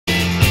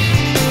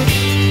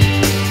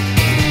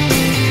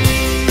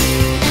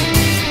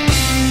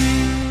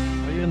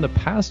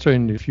past or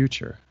in the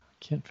future? I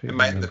can't figure.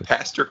 Am I in the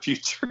past or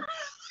future?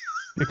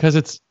 because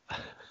it's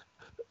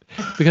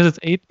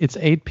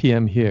 8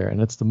 p.m. here,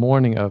 and it's the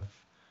morning of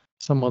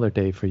some other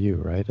day for you,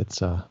 right?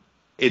 It's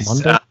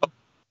Monday.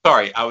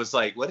 Sorry, I was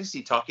like, what is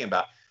he talking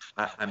about?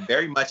 I'm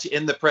very much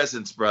in the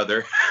presence,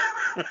 brother.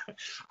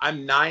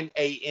 I'm 9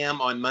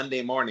 a.m. on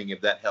Monday morning,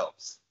 if that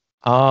helps.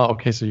 Oh,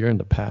 okay. So you're in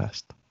the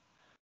past.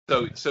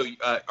 So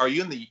are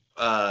you in the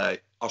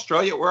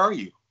Australia? Where are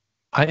you?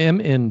 I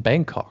am in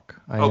Bangkok.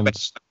 I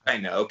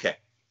know. Okay.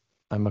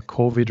 I'm a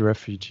COVID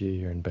refugee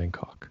here in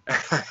Bangkok.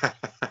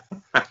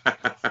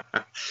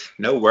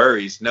 No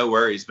worries.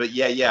 But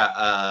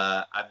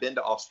yeah. I've been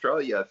to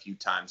Australia a few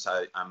times.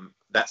 I'm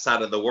that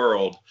side of the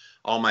world.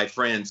 All my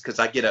friends, because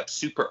I get up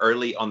super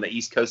early on the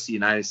East Coast of the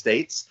United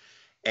States,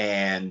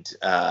 and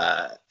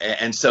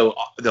so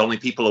the only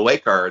people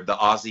awake are the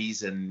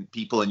Aussies and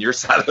people in your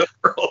side of the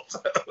world.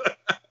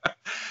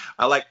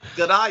 I like,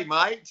 good eye,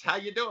 mate. How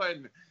you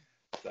doing?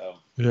 So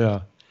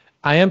yeah,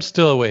 I am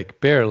still awake,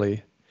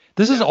 barely.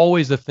 This is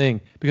always the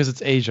thing because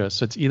it's Asia,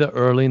 so it's either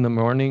early in the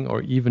morning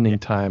or evening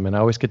time, and I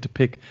always get to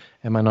pick: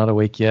 am I not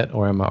awake yet,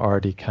 or am I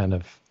already kind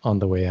of on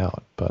the way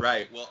out? But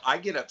right. Well, I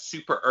get up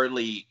super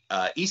early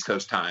East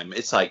Coast time.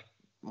 It's like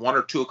 1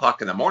 or 2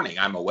 o'clock in the morning.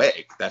 I'm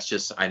awake. That's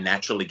just I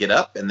naturally get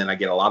up, and then I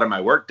get a lot of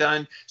my work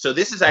done. So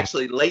this is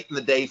actually late in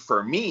the day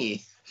for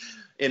me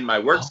in my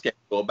work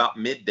schedule, about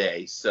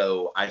midday.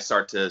 So I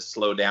start to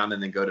slow down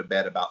and then go to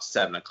bed about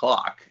 7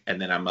 o'clock, and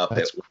then I'm up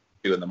at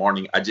 2 in the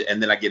morning.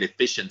 And then I get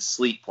efficient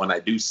sleep. When I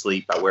do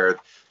sleep, I wear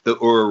the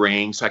Oura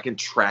ring so I can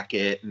track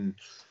it, and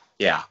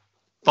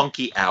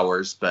funky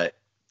hours, but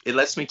it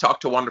lets me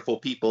talk to wonderful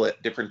people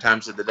at different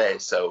times of the day.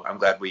 So I'm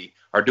glad we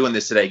are doing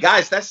this today.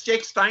 Guys, that's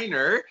Jake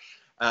Steiner.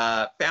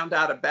 Found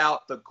out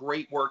about the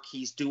great work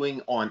he's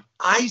doing on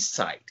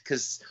Eyesight,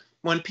 because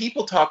when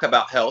people talk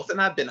about health,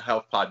 and I've been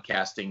health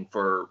podcasting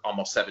for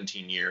almost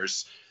 17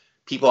 years,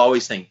 people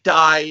always think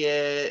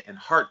diet and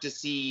heart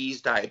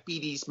disease,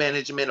 diabetes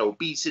management,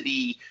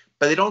 obesity,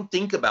 but they don't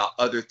think about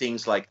other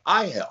things like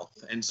eye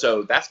health. And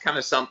so that's kind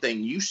of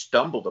something you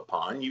stumbled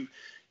upon.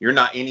 You're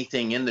not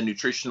anything in the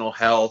nutritional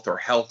health or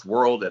health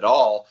world at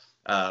all.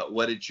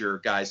 What did your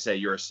guys say?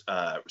 You're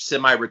a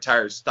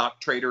semi-retired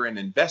stock trader and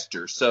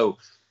investor. So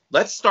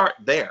let's start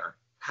there.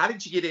 How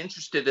did you get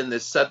interested in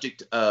this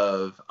subject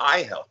of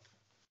eye health?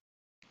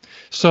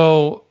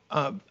 So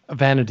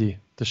vanity.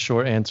 The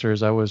short answer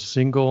is I was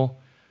single,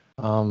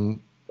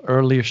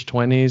 early-ish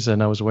 20s,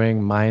 and I was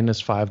wearing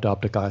 -5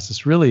 diopter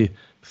glasses, really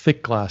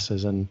thick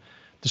glasses. And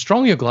the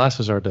stronger your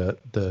glasses are,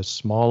 the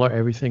smaller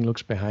everything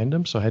looks behind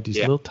them. So I had these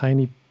little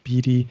tiny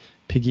beady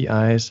piggy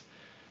eyes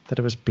that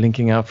I was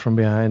blinking out from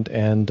behind.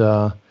 And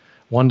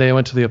one day I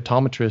went to the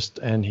optometrist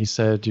and he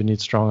said, you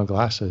need stronger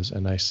glasses.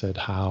 And I said,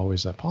 how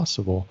is that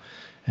possible?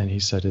 And he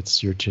said,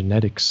 it's your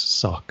genetics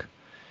suck.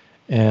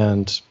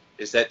 And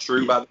is that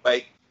true, by the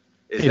way?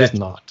 It is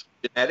not.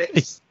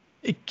 Genetics?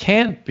 It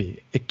can't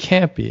be. It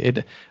can't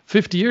be.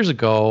 50 years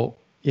ago,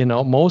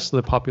 most of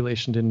the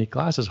population didn't need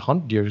glasses.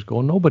 100 years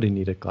ago, nobody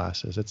needed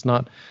glasses. It's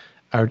not,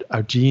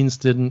 our genes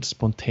didn't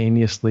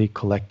spontaneously,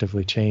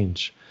 collectively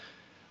change.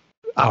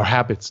 Our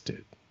habits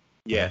did.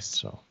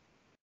 Yes. Right? So.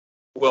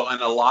 Well,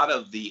 and a lot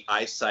of the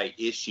eyesight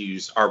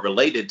issues are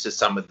related to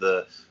some of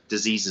the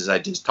diseases I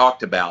just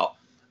talked about,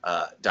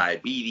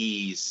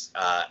 diabetes,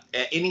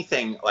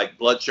 anything like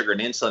blood sugar and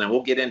insulin. And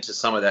we'll get into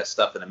some of that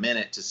stuff in a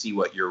minute to see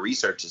what your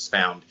research has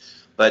found.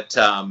 But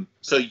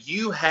so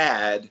you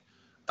had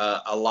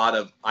a lot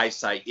of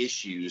eyesight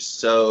issues.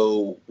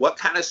 So what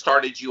kind of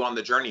started you on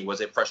the journey?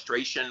 Was it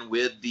frustration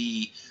with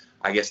the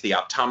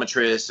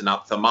optometrist and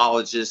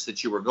ophthalmologist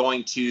that you were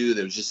going to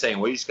that was just saying,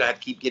 well, you just got to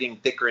keep getting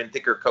thicker and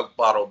thicker Coke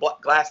bottle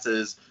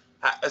glasses?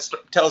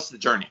 Tell us the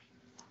journey.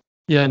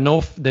 Yeah,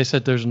 they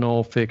said there's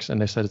no fix,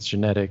 and they said it's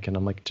genetic, and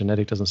I'm like,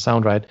 genetic doesn't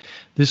sound right.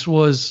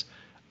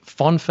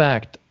 Fun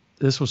fact,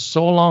 this was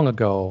so long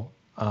ago,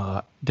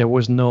 there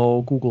was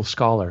no Google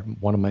Scholar,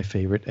 one of my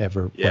favorite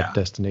ever web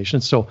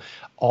destinations. So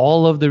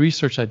all of the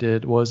research I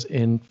did was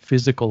in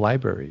physical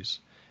libraries.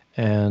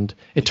 And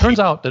it turns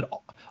out that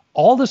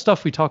all the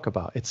stuff we talk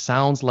about, it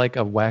sounds like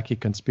a wacky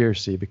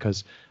conspiracy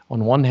because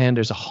on one hand,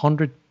 there's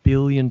 $100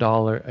 billion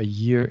a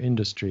year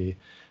industry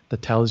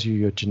that tells you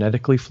you're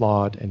genetically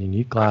flawed and you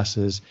need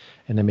glasses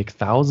and they make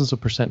thousands of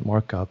 %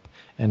 markup.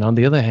 And on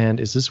the other hand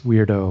is this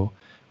weirdo,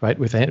 right,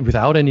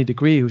 without any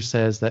degree who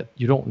says that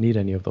you don't need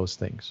any of those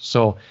things.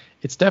 So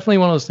it's definitely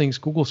one of those things.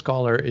 Google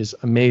Scholar is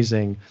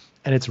amazing.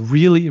 And it's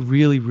really,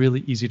 really,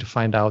 really easy to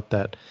find out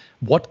that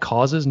what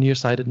causes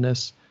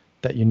nearsightedness,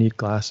 that you need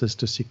glasses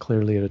to see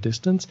clearly at a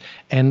distance,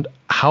 and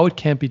how it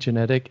can't be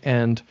genetic,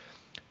 and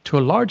to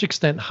a large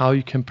extent, how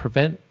you can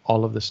prevent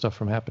all of this stuff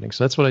from happening.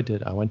 So that's what I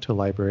did. I went to a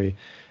library.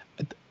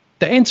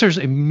 The answer is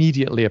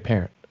immediately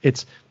apparent.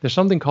 There's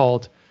something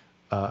called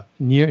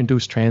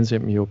near-induced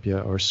transient myopia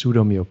or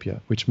pseudomyopia,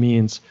 which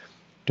means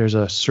there's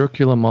a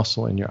circular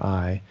muscle in your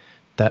eye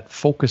that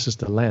focuses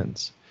the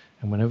lens.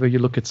 And whenever you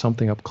look at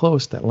something up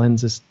close, that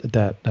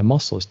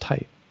muscle is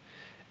tight.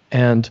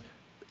 And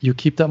you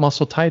keep that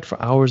muscle tight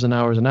for hours and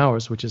hours and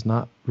hours, which is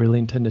not really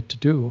intended to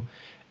do.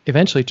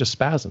 Eventually it just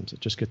spasms. It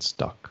just gets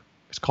stuck.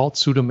 It's called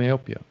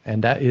pseudomyopia.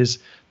 And that is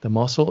the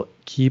muscle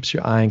keeps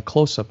your eye in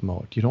close-up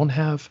mode. You don't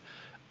have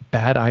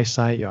bad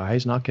eyesight. Your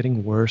eye's not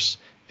getting worse.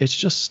 It's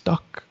just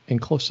stuck in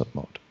close-up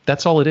mode.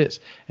 That's all it is.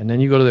 And then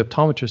you go to the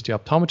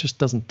optometrist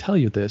doesn't tell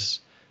you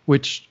this,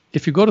 which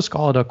if you go to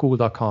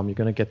scholar.google.com, you're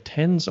going to get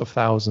tens of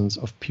thousands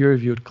of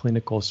peer-reviewed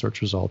clinical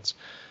search results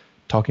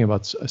talking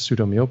about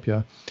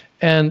pseudomyopia.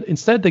 And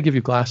instead they give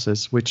you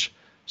glasses which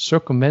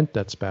circumvent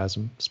that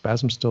spasm.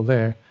 Spasm's still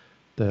there.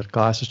 The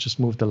glasses just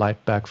move the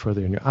light back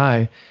further in your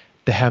eye.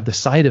 They have the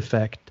side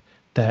effect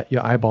that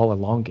your eyeball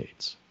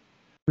elongates,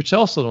 which they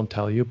also don't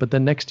tell you. But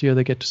then next year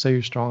they get to sell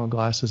you stronger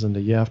glasses, and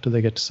the year after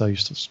they get to sell you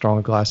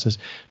stronger glasses.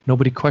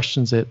 Nobody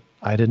questions it.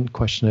 I didn't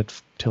question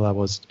it till I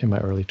was in my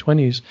early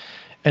 20s.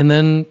 And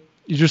then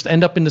you just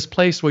end up in this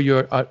place where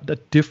you're a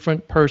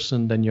different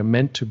person than you're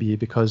meant to be,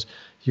 because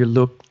you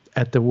look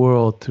at the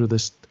world through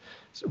this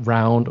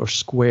round or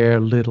square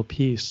little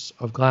piece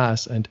of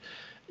glass, and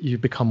you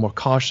become more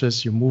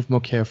cautious, you move more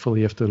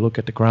carefully, you have to look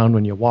at the ground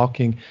when you're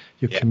walking,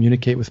 you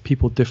communicate with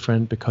people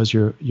different because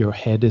your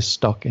head is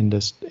stuck in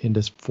this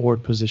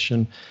forward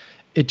position.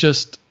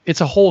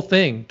 It's a whole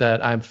thing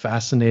that I'm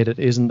fascinated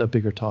isn't a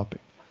bigger topic.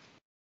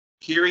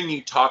 Hearing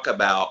you talk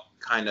about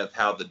kind of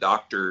how the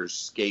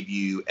doctors gave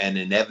you an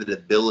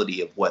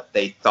inevitability of what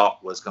they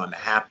thought was going to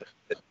happen,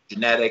 it's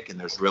genetic and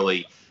there's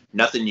really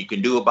nothing you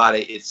can do about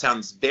it. It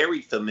sounds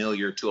very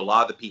familiar to a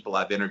lot of the people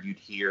I've interviewed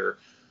here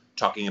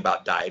talking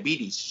about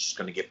diabetes. It's just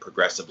going to get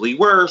progressively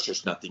worse.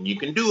 There's nothing you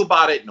can do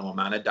about it. No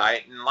amount of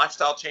diet and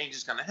lifestyle change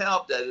is going to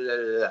help. Da, da,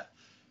 da, da.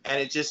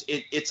 And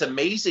it's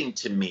amazing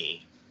to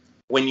me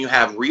when you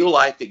have real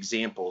life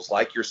examples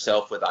like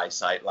yourself with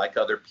Eyesight, like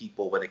other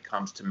people when it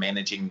comes to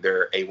managing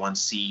their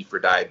A1C for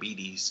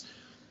diabetes.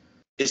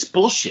 It's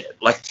bullshit.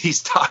 Like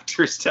these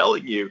doctors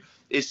telling you,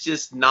 it's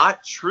just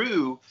not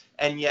true.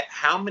 And yet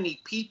how many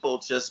people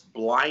just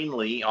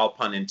blindly, all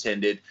pun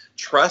intended,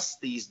 trust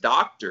these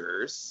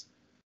doctors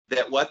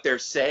that what they're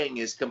saying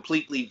is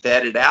completely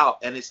vetted out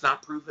and it's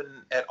not proven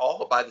at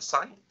all by the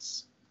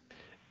science.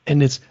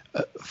 And it's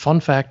a fun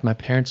fact, my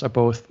parents are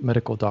both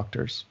medical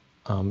doctors.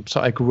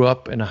 So I grew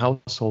up in a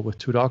household with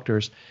two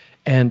doctors,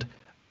 and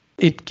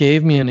it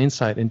gave me an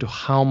insight into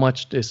how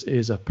much this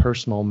is a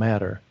personal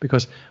matter,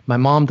 because my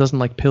mom doesn't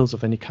like pills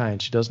of any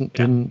kind. She doesn't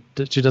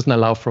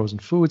allow frozen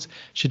foods.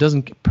 She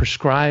doesn't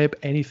prescribe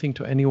anything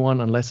to anyone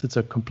unless it's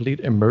a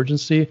complete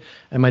emergency.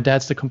 And my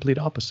dad's the complete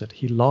opposite.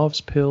 He loves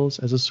pills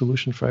as a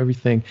solution for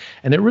everything.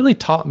 And it really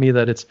taught me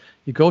that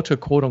you go to a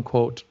quote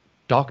unquote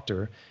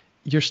doctor,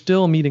 you're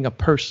still meeting a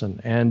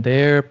person and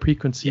their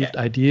preconceived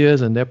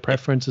ideas and their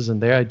preferences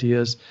and their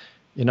ideas.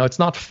 It's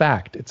not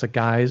fact. It's a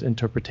guy's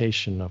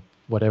interpretation of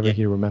whatever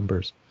he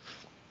remembers.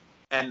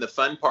 And the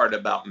fun part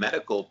about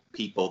medical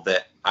people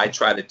that I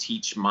try to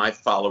teach my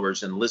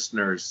followers and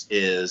listeners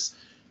is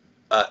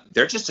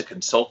they're just a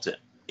consultant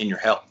in your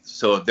health.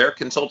 So if they're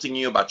consulting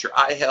you about your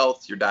eye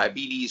health, your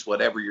diabetes,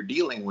 whatever you're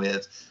dealing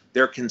with,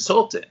 they're a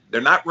consultant. They're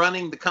not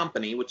running the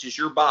company, which is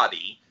your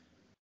body.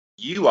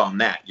 You own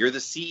that. You're the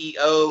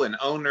CEO and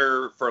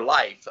owner for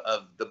life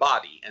of the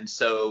body. And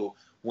so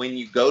when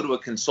you go to a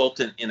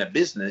consultant in a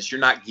business,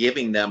 you're not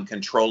giving them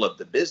control of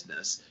the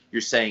business.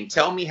 You're saying,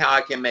 tell me how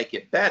I can make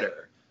it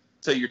better.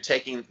 So you're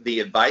taking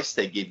the advice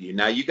they give you.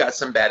 Now, you got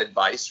some bad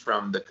advice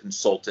from the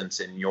consultants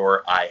in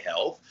your eye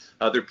health.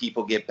 Other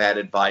people get bad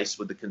advice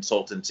with the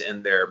consultants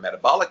in their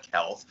metabolic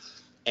health.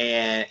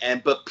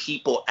 But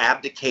people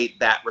abdicate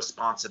that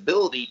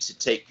responsibility to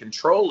take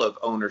control of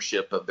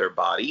ownership of their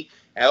body.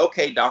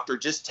 Okay, doctor,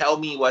 just tell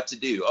me what to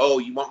do. Oh,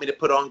 you want me to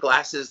put on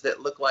glasses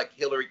that look like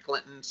Hillary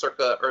Clinton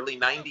circa early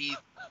 90s?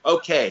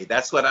 Okay,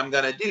 that's what I'm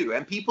going to do.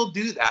 And people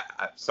do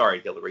that.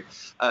 Sorry, Hillary.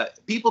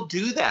 People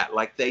do that.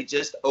 Like they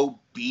just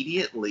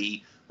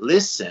obediently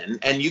listen.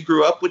 And you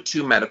grew up with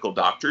two medical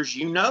doctors,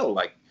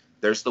 like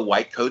there's the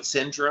white coat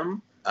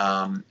syndrome.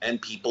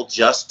 And people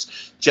just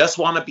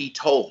want to be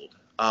told,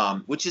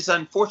 which is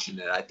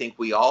unfortunate. I think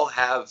we all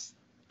have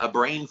a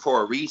brain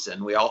for a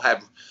reason. We all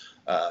have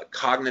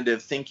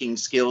cognitive thinking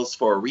skills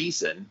for a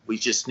reason. We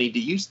just need to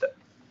use them.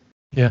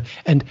 Yeah.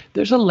 And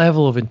there's a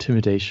level of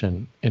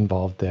intimidation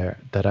involved there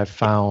that I've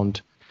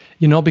found,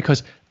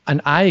 because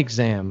an eye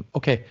exam,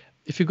 okay,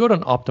 if you go to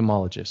an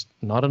ophthalmologist,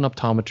 not an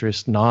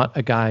optometrist, not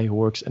a guy who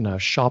works in a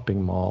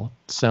shopping mall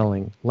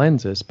selling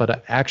lenses, but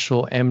an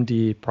actual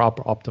MD,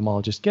 proper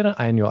ophthalmologist, get an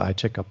annual eye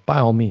checkup by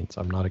all means.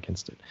 I'm not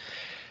against it.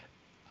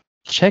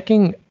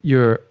 Checking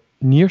your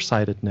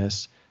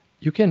nearsightedness,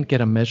 you can get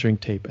a measuring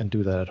tape and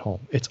do that at home.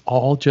 It's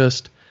all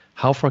just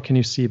how far can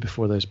you see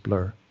before there's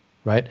blur,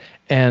 right?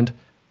 And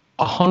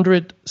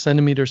 100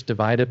 centimeters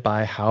divided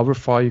by however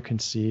far you can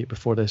see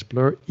before there's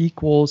blur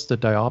equals the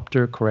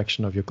diopter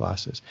correction of your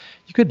glasses.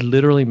 You could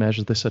literally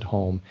measure this at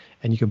home,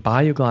 and you can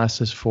buy your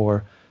glasses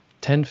for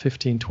 10,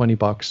 15, 20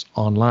 bucks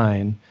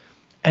online,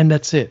 and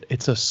that's it.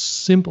 It's a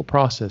simple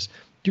process.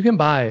 You can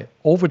buy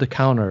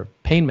over-the-counter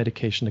pain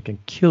medication that can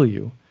kill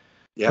you.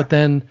 Yeah. But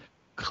then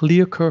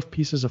clear curved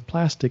pieces of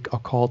plastic are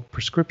called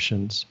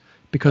prescriptions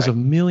because Right. of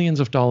millions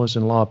of dollars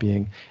in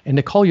lobbying, and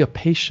they call you a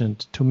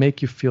patient to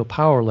make you feel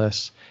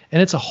powerless.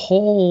 And it's a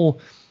whole,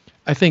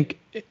 I think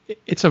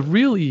it's a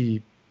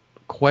really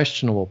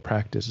questionable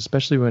practice,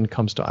 especially when it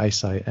comes to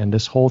eyesight and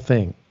this whole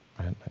thing.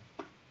 Right?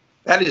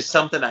 That is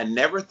something I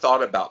never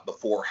thought about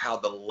before, how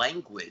the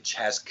language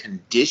has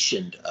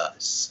conditioned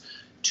us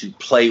to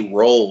play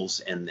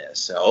roles in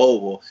this. Oh,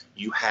 well,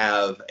 you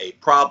have a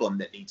problem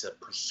that needs a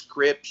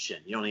prescription.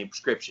 You don't need a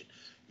prescription.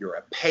 You're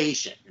a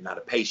patient. You're not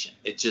a patient.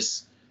 It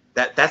just,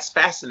 that's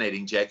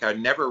fascinating, Jake. I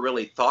never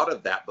really thought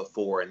of that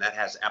before, and that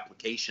has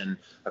application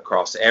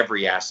across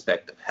every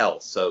aspect of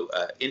health. So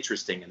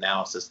interesting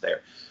analysis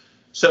there.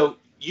 So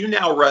you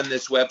now run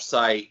this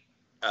website,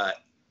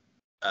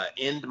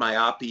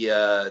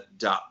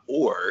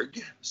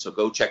 endmyopia.org. So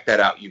go check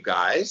that out, you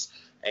guys.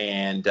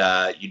 And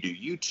you do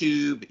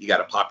YouTube. You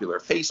got a popular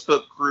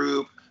Facebook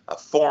group, a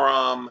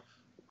forum,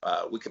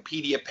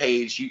 Wikipedia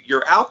page.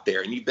 You're out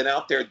there, and you've been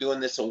out there doing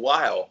this a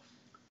while.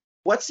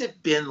 What's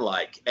it been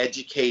like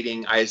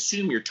educating? I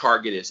assume your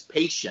target is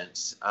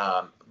patients,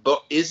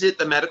 but is it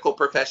the medical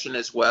profession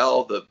as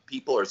well, the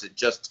people, or is it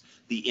just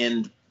the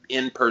end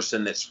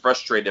person that's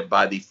frustrated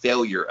by the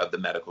failure of the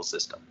medical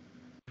system?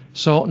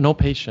 So no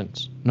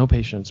patience,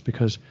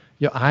 because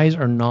your eyes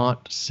are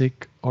not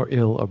sick or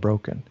ill or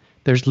broken.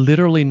 There's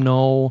literally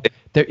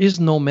there is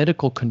no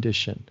medical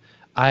condition.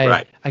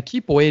 I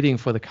keep waiting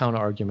for the counter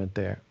argument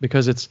there,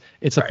 because it's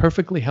a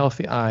perfectly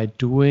healthy eye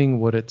doing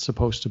what it's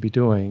supposed to be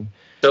doing.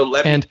 So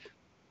let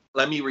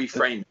me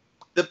reframe.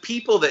 The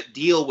people that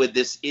deal with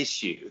this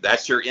issue,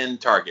 that's your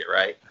end target,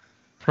 right?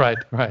 Right,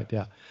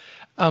 yeah.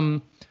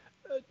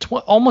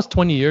 Almost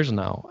 20 years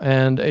now,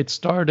 and it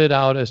started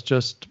out as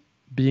just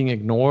being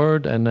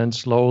ignored, and then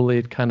slowly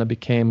it kind of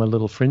became a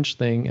little fringe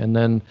thing, and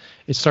then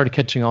it started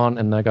catching on,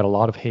 and I got a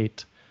lot of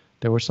hate.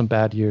 There were some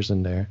bad years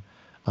in there,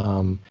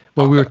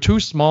 where we were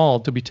too small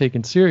to be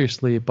taken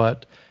seriously,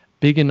 but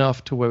big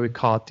enough to where we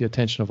caught the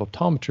attention of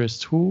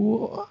optometrists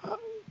who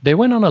they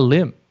went on a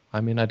limb.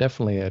 I mean, there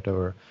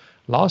were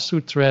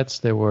lawsuit threats,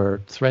 there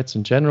were threats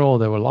in general,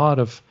 there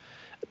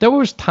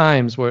was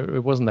times where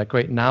it wasn't that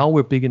great. Now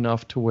we're big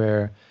enough to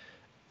where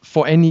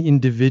for any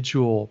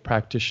individual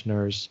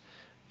practitioners,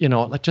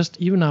 like just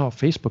even our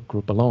Facebook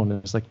group alone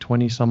is like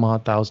 20 some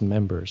odd thousand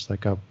members.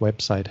 Like our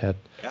website had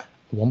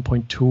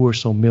 1.2 or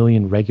so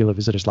million regular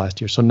visitors last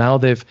year. So now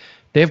they've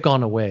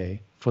gone away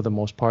for the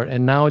most part,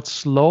 and now it's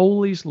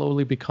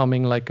slowly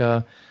becoming like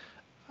an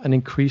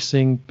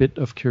increasing bit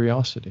of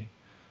curiosity.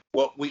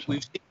 Well, we've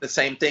seen the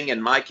same thing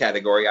in my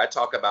category. I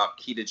talk about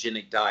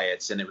ketogenic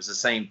diets, and it was the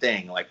same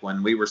thing. Like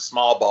when we were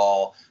small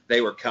ball,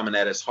 they were coming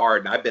at us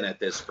hard, and I've been at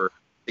this for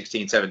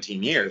 16,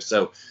 17 years.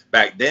 So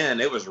back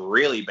then it was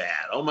really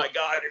bad. Oh my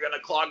God, you're going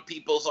to clog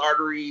people's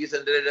arteries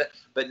and da-da-da.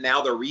 But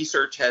now the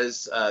research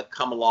has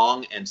come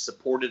along and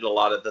supported a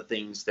lot of the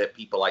things that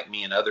people like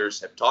me and others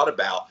have taught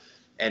about.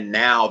 And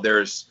now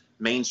there's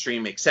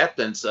mainstream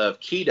acceptance of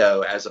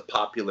keto as a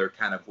popular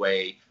kind of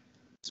way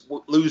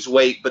to lose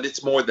weight, but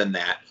it's more than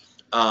that.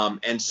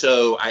 And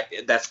so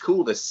that's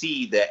cool to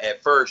see that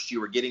at first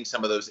you were getting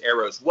some of those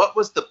arrows. What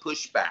was the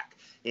pushback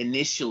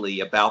initially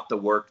about the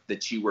work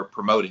that you were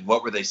promoting?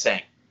 What were they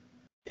saying?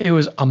 It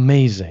was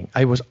amazing.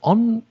 It was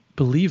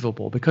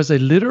unbelievable, because they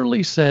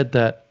literally said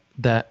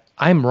that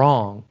I'm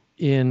wrong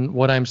in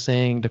what I'm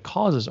saying the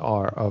causes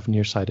are of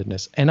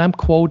nearsightedness. And I'm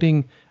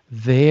quoting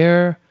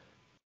their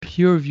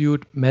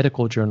peer-reviewed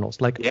medical journals,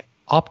 like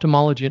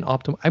Ophthalmology and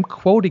I'm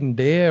quoting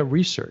their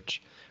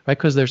research, right?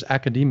 Because there's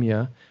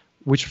academia,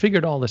 which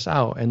figured all this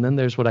out. And then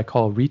there's what I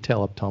call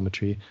retail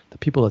optometry, the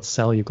people that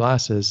sell you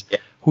glasses,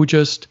 who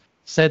just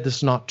said this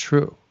is not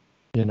true,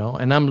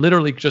 and I'm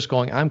literally just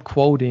I'm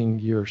quoting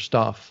your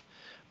stuff.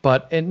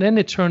 And then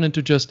it turned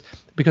into just,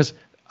 because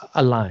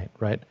a line,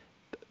 right?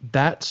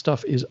 That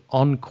stuff is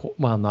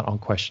not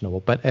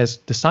unquestionable, but as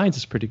the science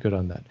is pretty good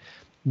on that.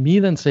 Me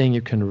then saying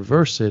you can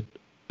reverse it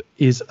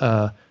is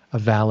a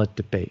valid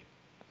debate,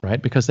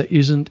 right? Because there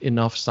isn't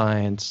enough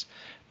science.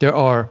 There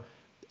are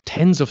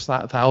tens of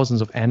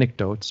thousands of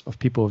anecdotes of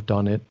people who've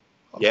done it,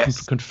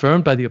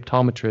 confirmed by the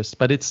optometrists,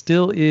 but it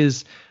still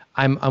is,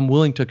 I'm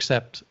willing to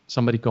accept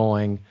somebody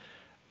going,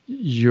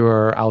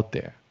 you're out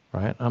there,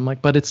 right? I'm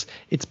like, but it's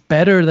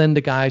better than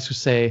the guys who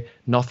say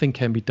nothing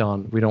can be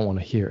done, we don't want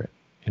to hear it.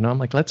 I'm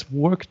like, let's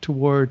work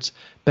towards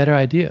better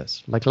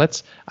ideas. Like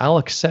I'll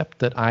accept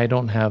that I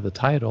don't have the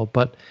title,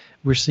 but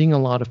we're seeing a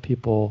lot of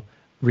people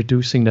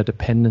reducing their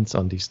dependence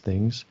on these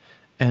things,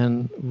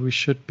 and we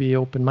should be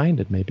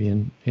open-minded maybe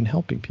in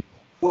helping people.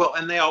 Well,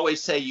 and they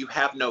always say you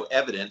have no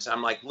evidence.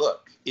 I'm like,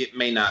 look, it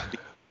may not be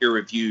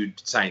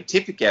peer-reviewed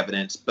scientific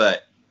evidence,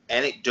 but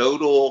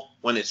anecdotal,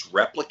 when it's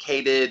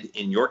replicated,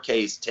 in your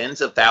case,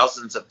 tens of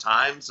thousands of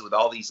times with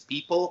all these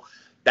people,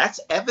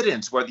 that's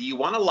evidence, whether you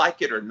want to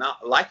like it or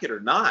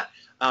not.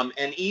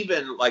 And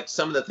even like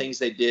some of the things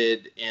they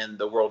did in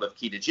the world of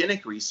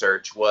ketogenic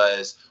research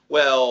was,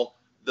 well,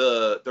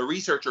 the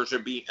researchers are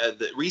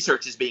the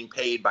research is being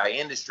paid by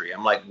industry.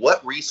 I'm like,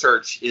 what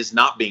research is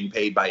not being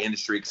paid by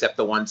industry except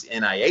the ones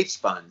NIH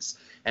funds?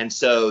 And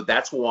so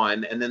that's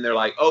one. And then they're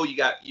like, oh, you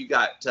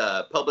got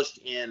published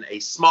in a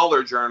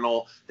smaller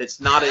journal that's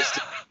not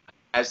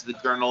as the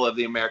Journal of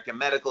the American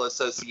Medical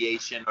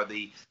Association or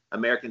the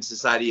American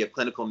Society of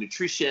Clinical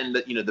Nutrition,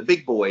 the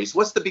big boys.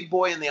 What's the big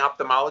boy in the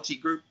ophthalmology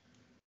group?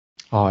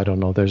 Oh, I don't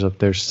know.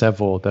 There's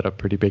several that are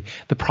pretty big.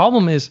 The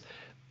problem is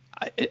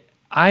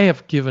I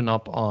have given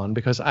up on,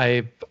 because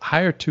I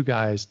hired 2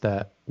 guys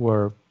that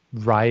were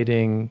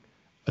writing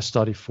a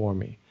study for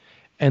me.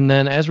 And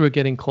then as we're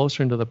getting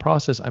closer into the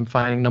process, I'm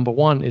finding, number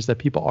one, is that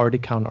people already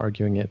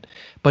counter-arguing it,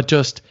 but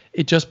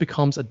it just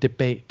becomes a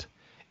debate.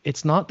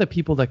 It's not the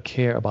people that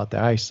care about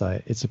their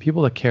eyesight. It's the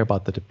people that care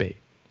about the debate.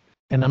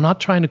 And I'm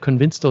not trying to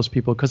convince those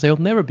people, because they'll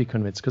never be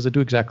convinced, because they do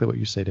exactly what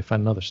you say. They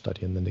find another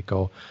study and then they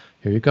go,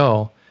 here you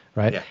go,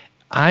 right? Yeah.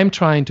 I'm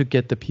trying to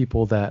get the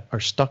people that are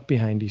stuck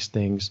behind these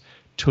things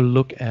to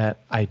look at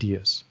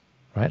ideas,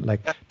 right?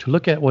 Like to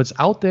look at what's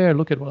out there,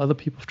 look at what other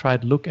people have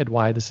tried, look at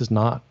why this is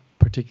not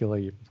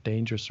particularly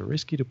dangerous or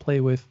risky to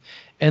play with,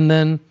 and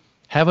then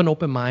have an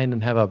open mind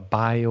and have a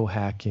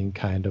biohacking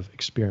kind of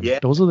experiment. Yeah.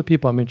 Those are the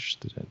people I'm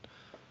interested in.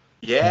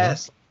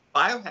 Yes.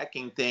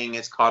 Biohacking thing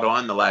has caught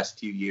on the last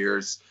few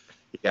years.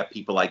 You got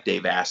people like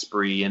Dave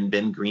Asprey and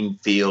Ben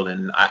Greenfield,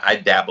 and I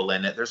dabble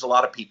in it. There's a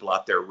lot of people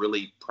out there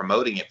really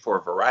promoting it for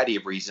a variety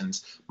of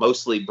reasons,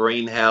 mostly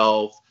brain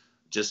health,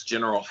 just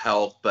general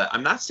health. But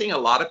I'm not seeing a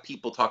lot of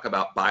people talk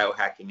about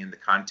biohacking in the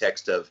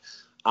context of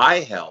eye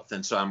health.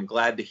 And so I'm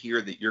glad to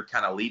hear that you're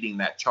kind of leading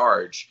that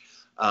charge.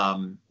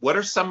 What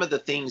are some of the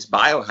things,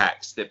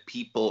 biohacks, that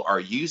people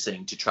are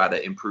using to try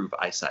to improve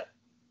eyesight?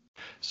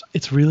 So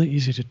it's really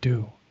easy to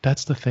do.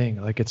 That's the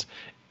thing. Like, it's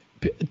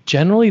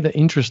generally the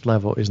interest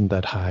level isn't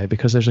that high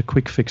because there's a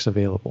quick fix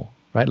available,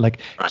 right? Like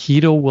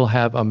keto will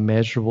have a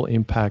measurable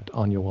impact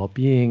on your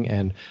well-being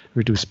and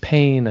reduce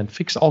pain and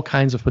fix all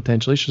kinds of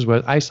potential issues.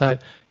 Whereas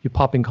eyesight, you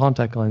pop in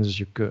contact lenses,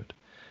 you're good.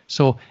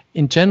 So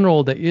in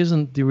general, there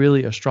isn't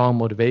really a strong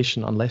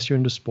motivation unless you're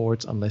into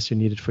sports, unless you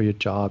need it for your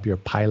job, you're a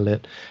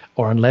pilot,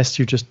 or unless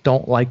you just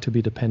don't like to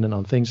be dependent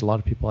on things. A lot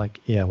of people are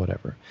like, yeah,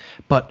 whatever.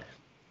 But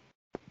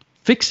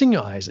fixing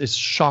your eyes is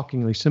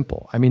shockingly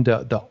simple. I mean,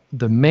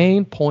 the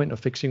main point of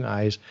fixing your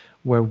eyes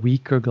were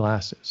weaker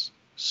glasses,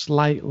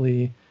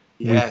 slightly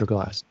weaker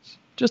glasses,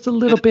 just a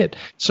little bit.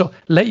 So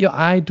let your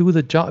eye do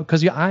the job,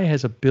 because your eye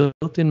has a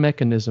built-in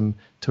mechanism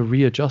to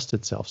readjust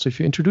itself. So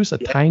if you introduce a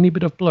tiny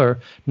bit of blur,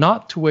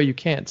 not to where you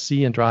can't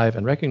see and drive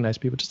and recognize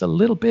people, just a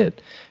little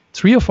bit,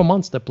 3 or 4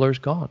 months, that blur's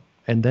gone.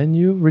 And then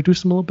you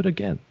reduce them a little bit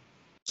again.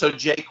 So,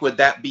 Jake, would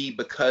that be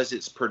because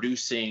it's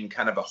producing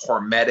kind of a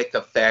hormetic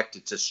effect?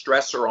 It's a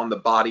stressor on the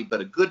body, but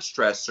a good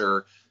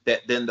stressor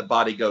that then the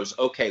body goes,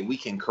 okay, we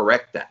can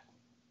correct that.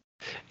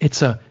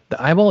 The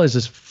eyeball is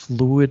this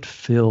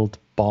fluid-filled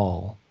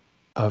ball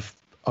of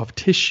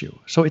tissue.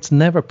 So it's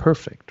never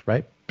perfect,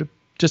 right? But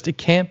just it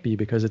can't be,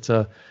 because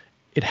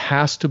it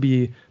has to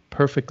be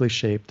perfectly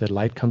shaped. The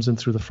light comes in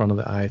through the front of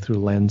the eye, through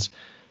the lens,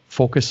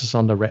 focuses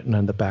on the retina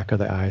and the back of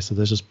the eye. So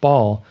there's this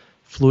ball,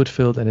 fluid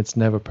filled, and it's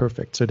never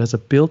perfect. So it has a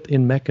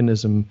built-in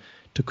mechanism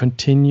to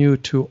continue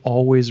to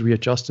always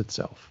readjust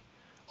itself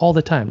all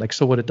the time. Like,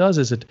 so what it does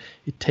is it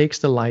takes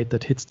the light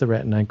that hits the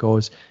retina and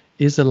goes,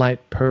 is the light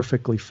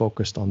perfectly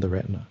focused on the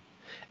retina?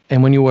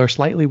 And when you wear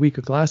slightly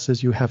weaker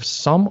glasses, you have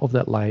some of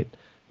that light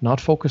not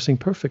focusing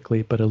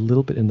perfectly, but a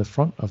little bit in the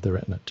front of the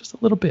retina, just a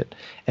little bit.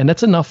 And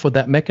that's enough for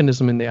that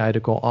mechanism in the eye to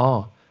go,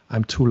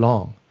 I'm too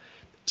long.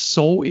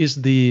 So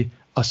is the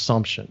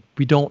assumption.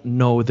 We don't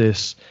know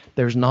this.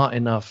 There's not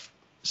enough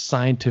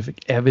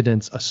scientific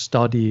evidence, a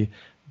study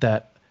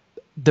that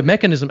the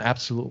mechanism,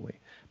 absolutely,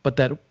 but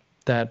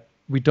that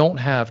we don't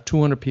have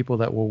 200 people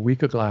that wore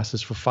weaker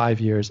glasses for 5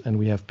 years and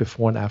we have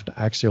before and after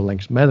axial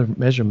length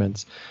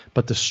measurements.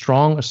 But the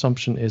strong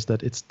assumption is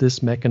that it's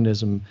this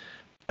mechanism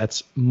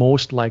that's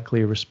most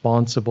likely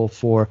responsible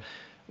for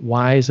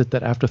why is it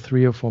that after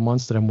 3 or 4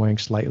 months that I'm wearing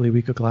slightly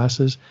weaker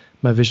glasses,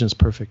 my vision's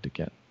perfect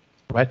again,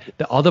 right?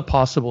 The other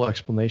possible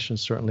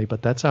explanations certainly,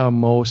 but that's our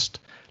most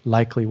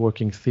likely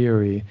working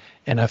theory.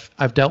 And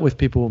I've dealt with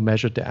people who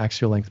measured the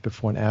axial length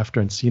before and after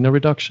and seen a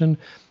reduction,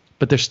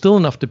 but there's still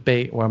enough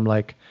debate where I'm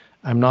like,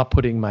 I'm not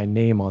putting my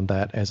name on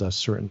that as a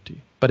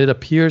certainty. But it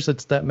appears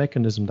it's that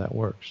mechanism that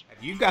works.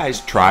 Have you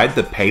guys tried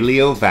the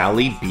Paleo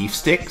Valley beef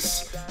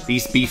sticks?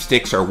 These beef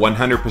sticks are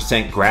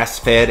 100%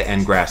 grass-fed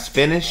and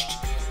grass-finished.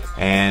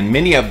 And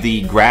many of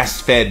the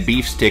grass-fed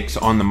beef sticks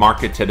on the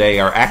market today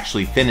are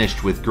actually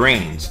finished with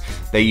grains.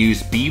 They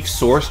use beef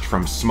sourced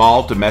from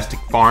small domestic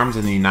farms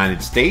in the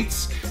United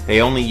States. They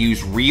only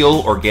use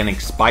real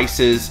organic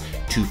spices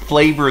to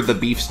flavor the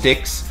beef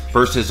sticks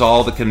versus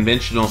all the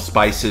conventional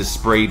spices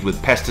sprayed with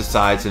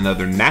pesticides and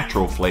other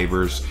natural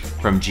flavors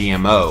from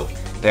GMO.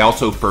 They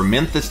also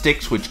ferment the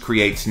sticks, which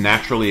creates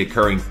naturally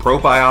occurring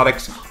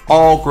probiotics,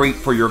 all great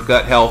for your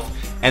gut health.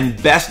 And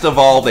best of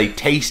all, they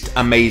taste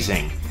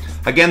amazing.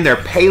 Again, they're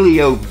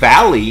Paleo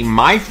Valley,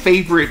 my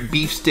favorite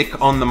beef stick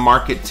on the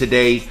market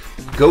today.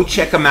 Go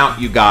check them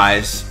out, you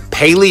guys.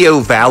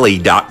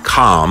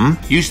 PaleoValley.com.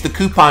 Use the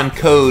coupon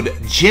code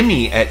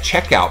Jimmy at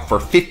checkout for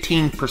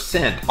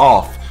 15%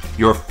 off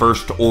your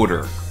first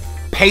order.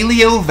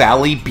 Paleo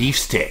Valley beef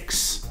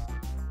sticks.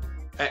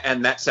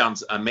 And that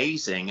sounds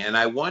amazing. And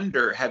I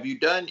wonder, have you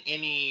done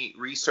any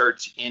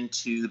research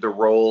into the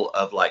role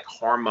of like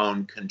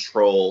hormone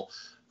control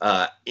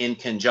in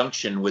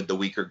conjunction with the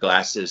weaker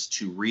glasses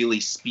to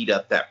really speed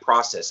up that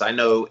process? I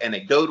know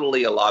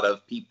anecdotally, a lot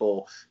of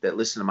people that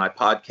listen to my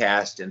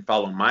podcast and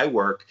follow my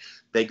work,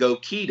 they go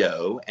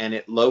keto and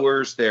it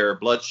lowers their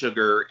blood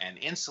sugar and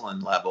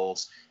insulin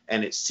levels.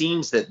 And it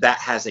seems that that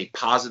has a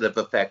positive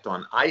effect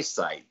on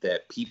eyesight,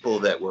 that people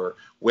that were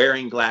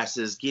wearing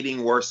glasses,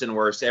 getting worse and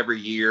worse every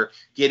year,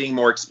 getting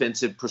more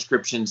expensive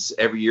prescriptions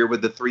every year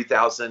with the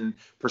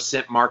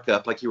 3,000%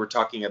 markup, like you were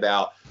talking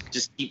about,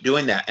 just keep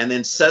doing that. And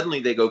then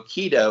suddenly they go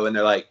keto and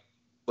they're like,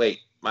 wait,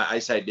 my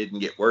eyesight didn't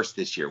get worse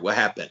this year. What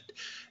happened?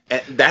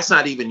 And that's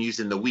not even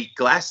using the weak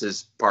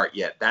glasses part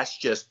yet. That's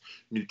just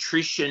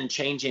nutrition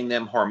changing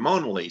them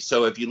hormonally.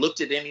 So if you looked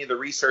at any of the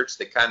research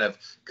that kind of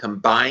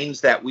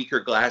combines that weaker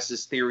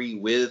glasses theory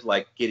with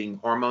like getting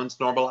hormones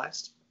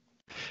normalized?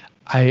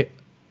 I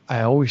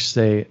always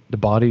say the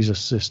body's a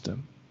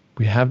system.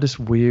 We have this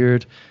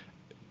weird,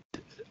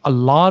 a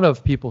lot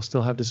of people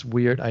still have this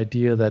weird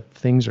idea that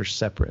things are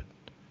separate.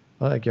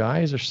 Like your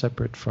eyes are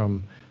separate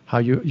from how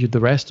you the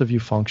rest of you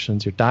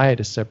functions. Your diet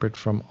is separate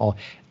from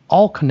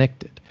all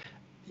connected.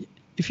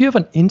 If you have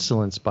an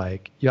insulin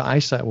spike, your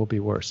eyesight will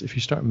be worse. If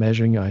you start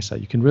measuring your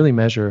eyesight, you can really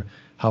measure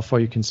how far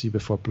you can see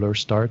before blur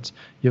starts.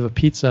 You have a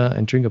pizza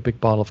and drink a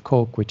big bottle of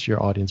Coke, which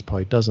your audience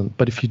probably doesn't.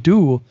 But if you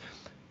do,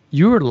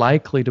 you're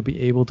likely to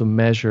be able to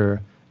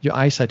measure your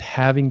eyesight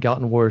having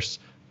gotten worse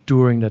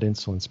during that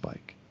insulin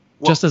spike.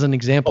 Well, just as an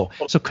example.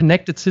 So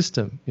connected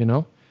system, you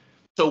know?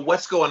 So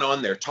what's going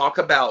on there? Talk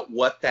about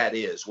what that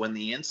is. When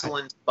the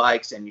insulin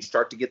spikes and you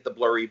start to get the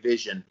blurry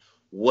vision,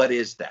 what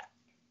is that?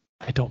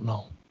 I don't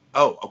know.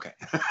 Oh, okay.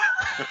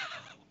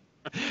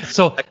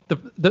 So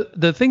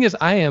the thing is,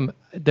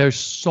 there's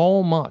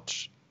so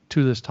much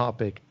to this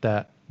topic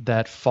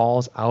that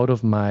falls out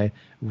of my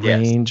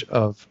range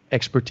of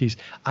expertise.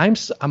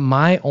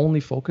 My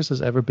only focus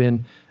has ever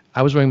been,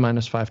 I was wearing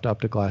 -5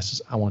 diopter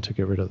glasses. I want to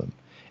get rid of them.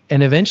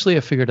 And eventually I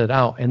figured it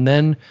out. And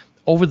then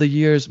over the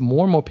years,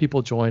 more and more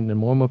people joined and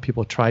more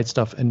people tried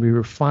stuff, and we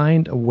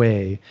refined a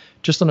way,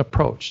 just an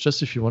approach.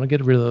 Just if you want to get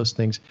rid of those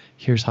things,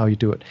 here's how you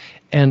do it.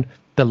 And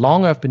the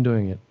longer I've been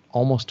doing it,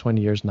 almost 20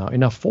 years now,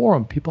 in a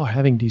forum, people are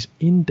having these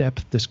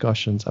in-depth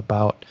discussions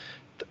about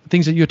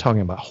things that you're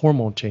talking about,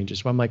 hormone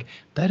changes. Where I'm like,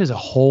 that is a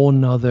whole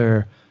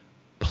nother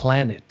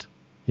planet,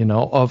 you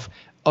know,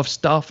 of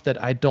stuff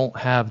that I don't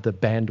have the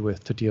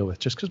bandwidth to deal with,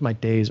 just because my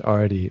day's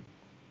already,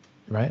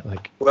 right?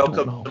 Like,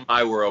 welcome to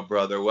my world,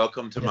 brother.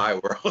 Welcome to my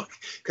world.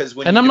 Because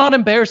I'm not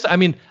embarrassed. I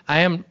mean,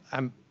 I'm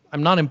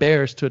not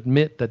embarrassed to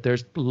admit that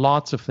there's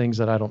lots of things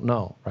that I don't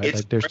know, right? It's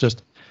like there's great.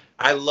 just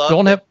I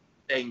love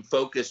staying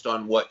focused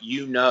on what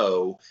you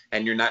know,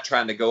 and you're not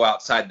trying to go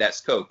outside that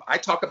scope. I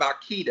talk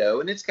about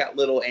keto, and it's got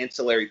little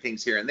ancillary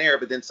things here and there,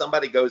 but then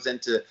somebody goes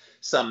into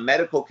some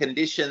medical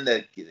condition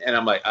and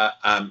I'm like,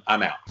 I'm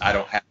out. I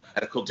don't have a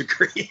medical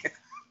degree.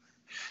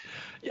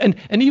 And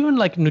even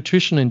like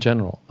nutrition in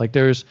general, like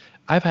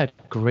I've had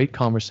great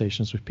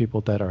conversations with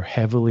people that are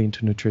heavily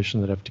into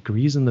nutrition, that have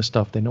degrees in the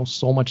stuff. They know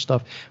so much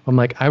stuff. I'm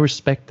like, I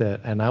respect that,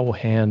 and I will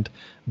hand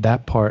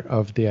that part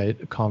of the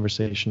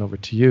conversation over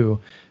to you,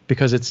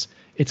 because it's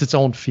its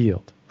own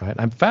field, right?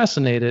 I'm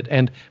fascinated,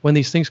 and when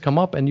these things come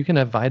up, and you can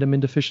have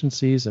vitamin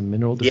deficiencies and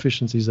mineral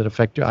deficiencies that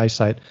affect your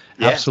eyesight,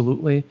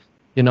 absolutely.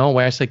 You know,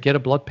 where I say get a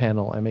blood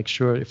panel, I make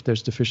sure if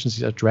there's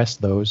deficiencies, address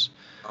those.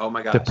 Oh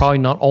my gosh. They're probably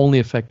not only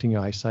affecting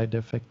your eyesight, they're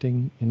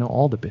affecting, you know,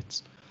 all the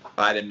bits.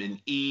 Vitamin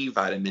E,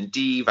 vitamin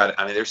D,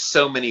 I mean, there's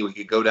so many, we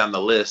could go down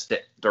the list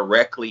that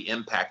directly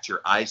impact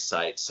your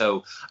eyesight.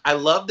 So I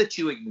love that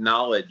you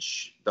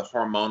acknowledge the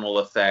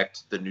hormonal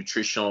effect, the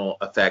nutritional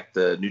effect,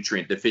 the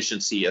nutrient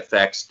deficiency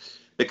effects,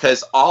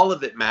 because all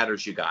of it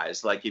matters, you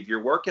guys. Like if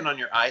you're working on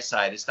your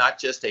eyesight, it's not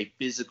just a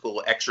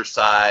physical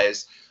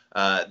exercise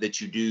that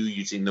you do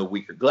using the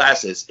weaker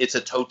glasses. It's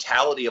a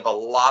totality of a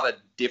lot of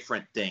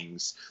different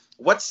things.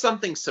 What's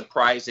something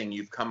surprising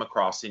you've come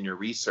across in your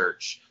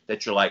research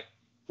that you're like,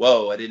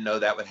 whoa, I didn't know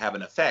that would have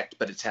an effect,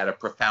 but it's had a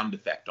profound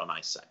effect on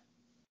eyesight?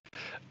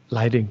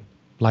 Lighting.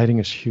 Lighting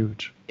is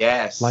huge.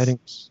 Yes. Lighting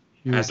is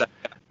huge. As I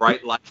got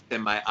bright lights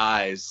in my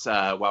eyes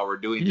while we're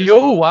doing this.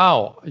 Yo,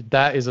 wow.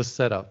 That is a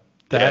setup.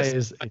 That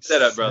is a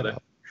setup, brother.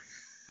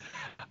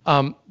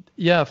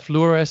 Yeah,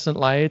 fluorescent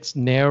lights,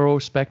 narrow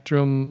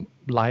spectrum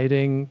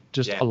lighting,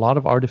 just a lot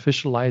of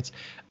artificial lights.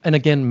 And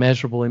again,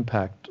 measurable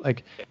impact.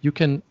 Like you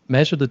can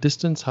measure the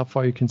distance, how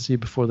far you can see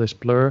before there's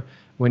blur.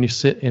 When you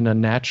sit in a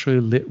naturally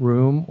lit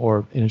room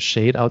or in a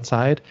shade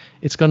outside,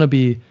 it's going to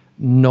be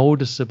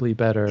noticeably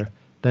better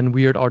than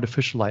weird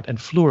artificial light. And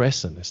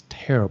fluorescent is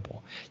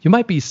terrible. You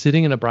might be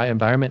sitting in a bright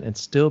environment and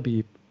still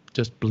be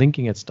just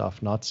blinking at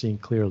stuff, not seeing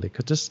clearly.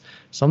 Because just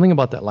something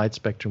about that light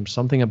spectrum,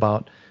 something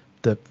about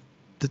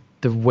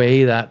the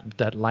way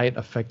that light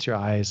affects your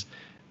eyes,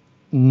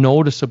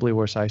 noticeably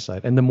worse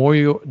eyesight. And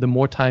the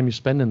more time you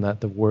spend in that,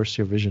 the worse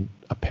your vision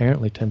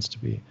apparently tends to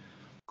be.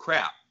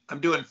 Crap. I'm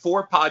doing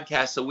 4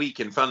 podcasts a week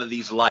in front of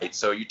these lights.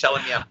 So you're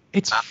telling me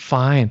It's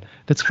fine.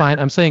 That's fine.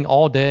 I'm saying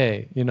all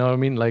day. You know what I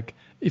mean? Like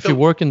if you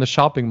work in the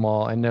shopping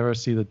mall and never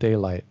see the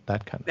daylight,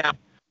 that kind of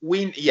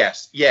thing.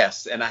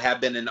 Yes. And I have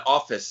been in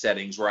office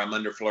settings where I'm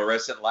under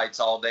fluorescent lights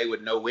all day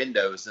with no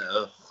windows.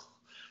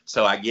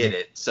 So I get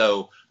it.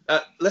 So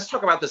let's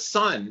talk about the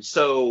sun.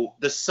 So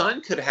the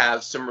sun could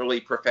have some really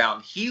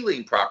profound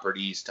healing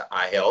properties to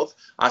eye health,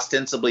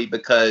 ostensibly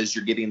because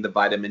you're getting the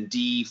vitamin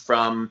D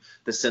from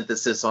the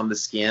synthesis on the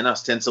skin,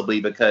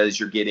 ostensibly because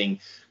you're getting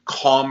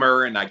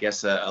calmer, and I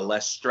guess a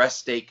less stress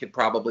state could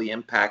probably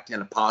impact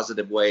in a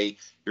positive way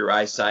your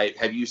eyesight.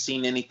 Have you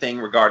seen anything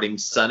regarding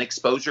sun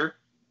exposure?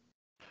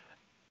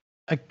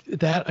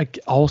 That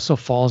also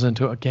falls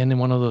into, again, in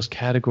one of those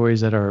categories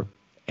that are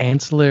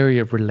ancillary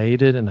or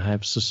related, and I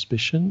have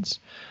suspicions.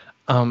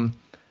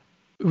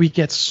 We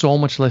get so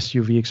much less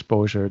UV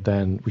exposure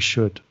than we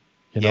should.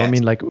 You know what I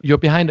mean? Like you're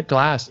behind a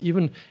glass,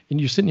 even when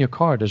you sit in your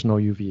car, there's no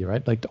UV,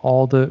 right? Like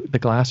all the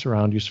glass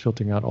around you is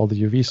filtering out all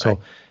the UV. So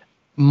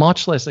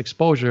much less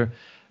exposure.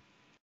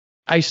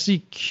 I see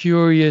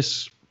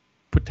curious,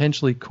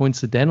 potentially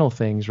coincidental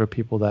things where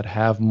people that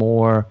have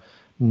more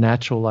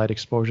natural light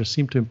exposure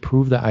seem to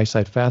improve their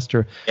eyesight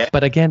faster. Yeah.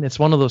 But again, it's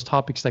one of those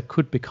topics that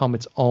could become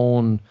its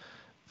own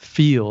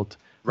field.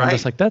 Right. I'm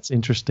just like, that's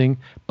interesting,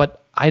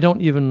 but I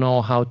don't even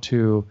know how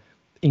to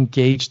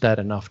engage that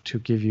enough to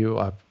give you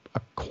a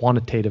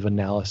quantitative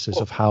analysis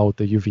of how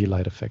the UV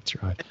light affects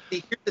your eye.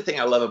 Here's the thing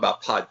I love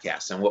about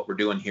podcasts and what we're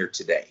doing here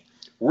today.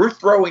 We're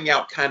throwing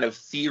out kind of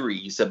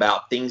theories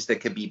about things that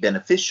could be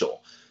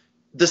beneficial.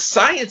 The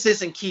science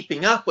isn't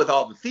keeping up with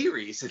all the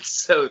theories. And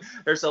so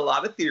there's a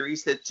lot of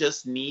theories that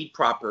just need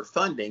proper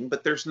funding,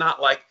 but there's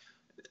not like,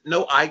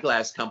 no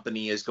eyeglass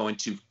company is going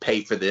to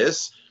pay for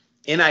this.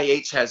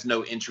 NIH has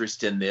no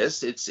interest in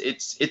this.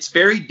 It's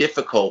very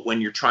difficult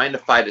when you're trying to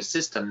fight a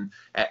system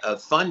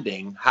of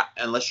funding,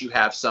 unless you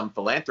have some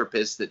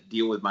philanthropists that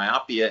deal with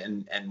myopia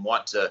and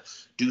want to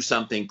do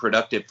something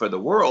productive for the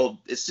world.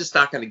 It's just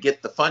not going to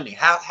get the funding.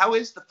 How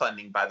is the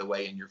funding, by the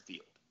way, in your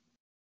field?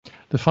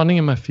 The funding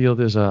in my field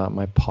is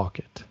my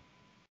pocket.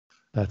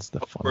 That's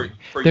the funding.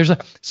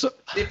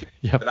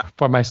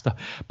 For my stuff.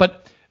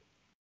 But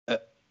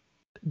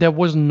there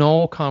was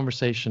no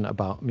conversation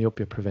about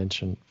myopia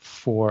prevention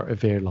for a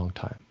very long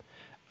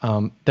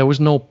time. There was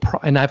no,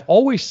 and I've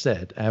always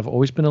said, I've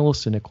always been a little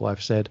cynical.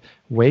 I've said,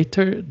 wait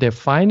till they're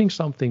finding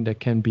something that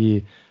can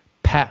be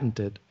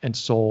patented and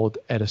sold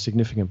at a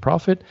significant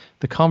profit,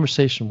 the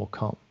conversation will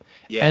come.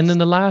 Yes. And in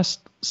the last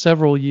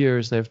several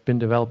years, they've been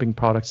developing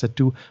products that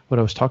do what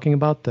I was talking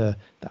about, the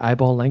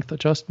eyeball length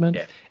adjustment.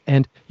 Yeah.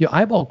 And your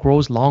eyeball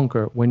grows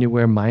longer when you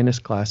wear minus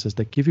glasses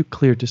that give you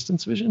clear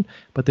distance vision,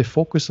 but they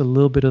focus a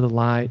little bit of the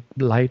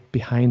light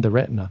behind the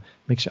retina.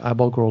 Makes your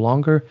eyeball grow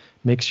longer,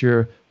 makes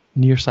your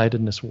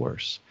nearsightedness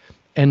worse.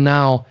 And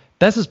now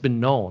this has been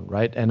known,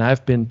 right? And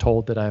I've been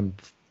told that I'm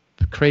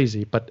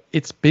crazy, but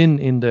it's been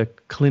in the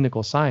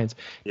clinical science.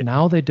 Yeah.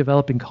 Now they're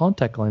developing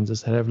contact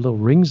lenses that have little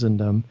rings in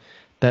them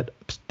that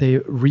they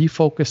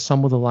refocus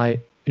some of the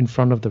light in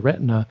front of the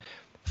retina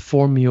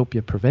for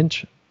myopia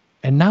prevention.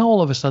 And now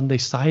all of a sudden they're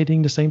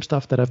citing the same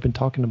stuff that I've been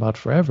talking about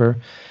forever,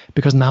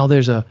 because now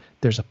there's a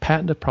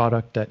patented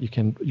product that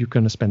you're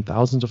going to spend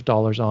thousands of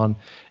dollars on,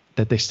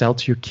 that they sell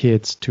to your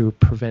kids to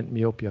prevent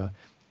myopia.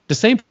 The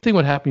same thing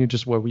would happen, you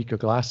just wear weaker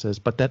glasses,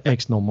 but that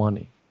makes no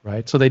money,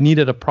 right? So they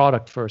needed a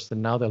product first,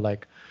 and now they're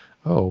like,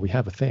 oh, we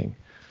have a thing.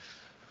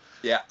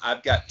 Yeah,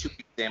 I've got 2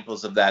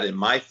 examples of that in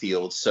my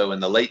field. So in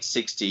the late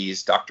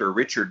 60s, Dr.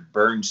 Richard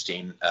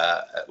Bernstein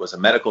was a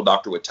medical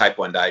doctor with type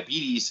 1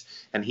 diabetes,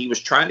 and he was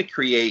trying to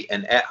create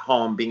an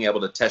at-home being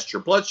able to test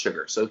your blood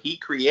sugar. So he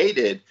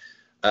created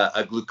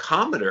a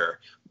glucometer.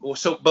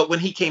 But when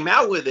he came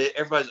out with it,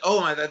 everybody's,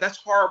 oh my God, that's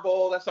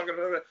horrible. That's not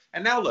gonna.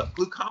 And now look,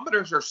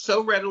 glucometers are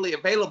so readily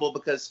available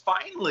because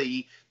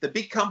finally the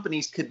big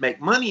companies could make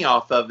money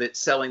off of it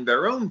selling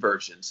their own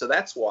version. So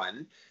that's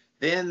one.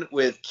 Then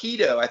with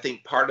keto, I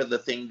think part of the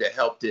thing that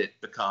helped it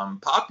become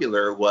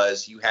popular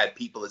was you had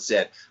people that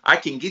said, I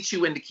can get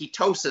you into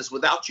ketosis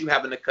without you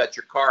having to cut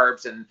your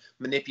carbs and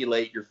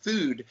manipulate your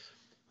food.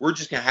 We're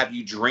just going to have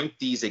you drink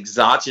these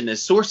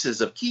exogenous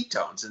sources of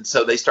ketones. And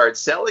so they started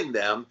selling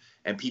them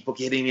and people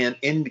getting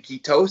into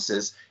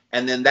ketosis.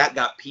 And then that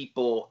got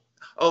people,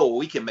 oh,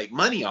 we can make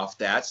money off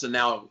that. So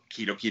now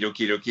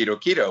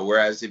keto.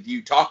 Whereas if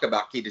you talk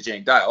about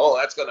ketogenic diet, oh,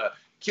 that's going to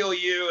kill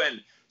you.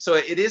 And so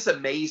it is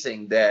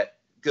amazing that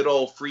good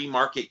old free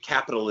market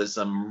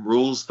capitalism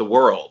rules the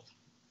world.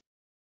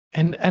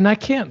 And I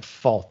can't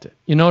fault it.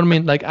 You know what I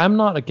mean? Like, I'm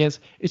not against,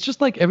 it's just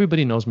like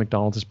everybody knows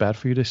McDonald's is bad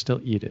for you, to still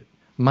eat it.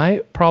 My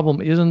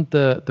problem isn't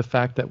the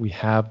fact that we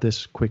have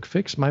this quick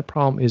fix. My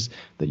problem is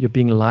that you're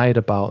being lied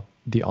about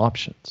the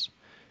options.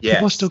 Yes.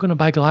 People are still going to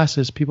buy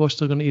glasses. People are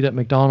still going to eat at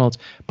McDonald's.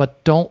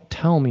 But don't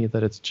tell me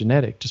that it's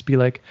genetic. Just be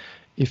like,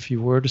 if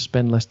you were to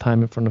spend less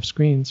time in front of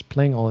screens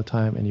playing all the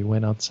time and you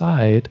went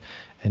outside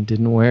and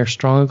didn't wear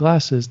stronger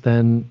glasses,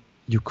 then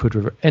you could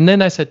revert. And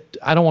then I said,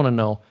 I don't want to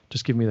know.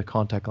 Just give me the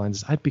contact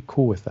lenses. I'd be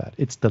cool with that.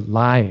 It's the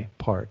lie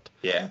part.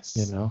 Yes.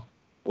 You know?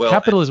 Well,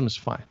 Capitalism is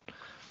fine.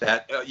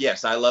 that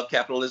yes, I love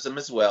capitalism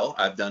as well.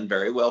 I've done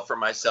very well for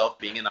myself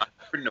being an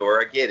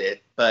entrepreneur. I get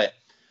it, but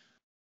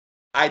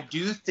I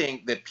do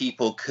think that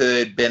people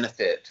could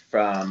benefit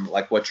from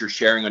like what you're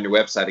sharing on your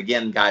website.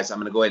 Again, guys, I'm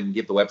going to go ahead and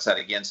give the website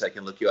again so I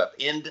can look you up.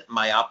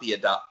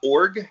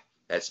 endmyopia.org.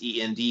 That's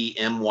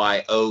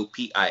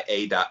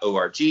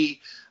endmyopia.org.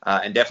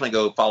 And definitely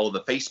go follow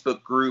the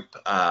Facebook group.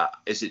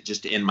 Is it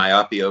just End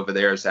Myopia over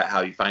there? Is that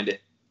how you find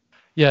it?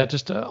 Yeah,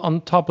 just on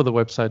top of the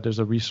website, there's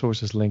a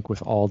resources link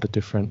with all the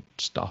different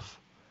stuff.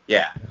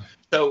 Yeah.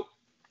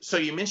 So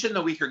you mentioned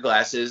the weaker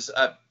glasses.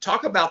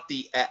 Talk about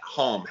the at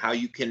home, how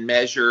you can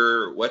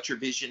measure what your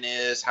vision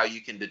is, how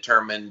you can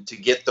determine to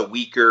get the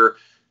weaker.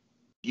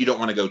 You don't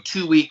want to go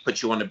too weak,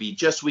 but you want to be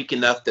just weak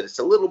enough that it's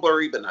a little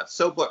blurry, but not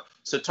so blurry.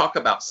 So talk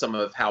about some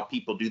of how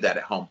people do that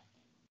at home.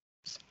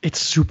 It's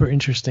super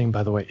interesting,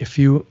 by the way. If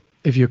you're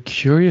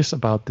curious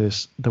about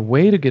this, the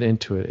way to get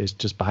into it is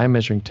just buy a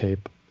measuring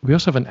tape. We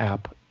also have an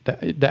app.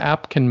 The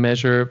app can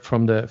measure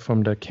from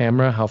the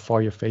camera how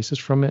far your face is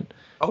from it.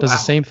 Does the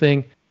same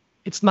thing.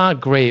 It's not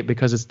great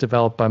because it's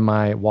developed by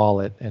my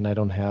wallet, and I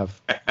don't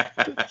have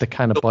the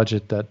kind of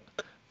budget that.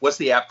 What's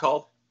the app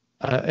called?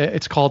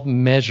 It's called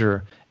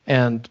Measure,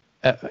 and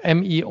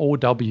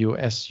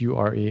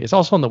MEOWSURE. It's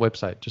also on the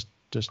website. Just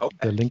okay.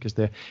 The link is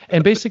there.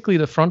 And basically,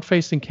 the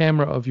front-facing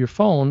camera of your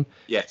phone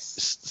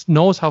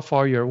knows how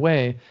far you're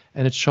away,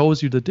 and it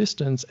shows you the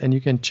distance, and you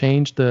can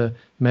change the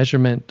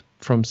measurement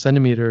from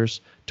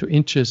centimeters to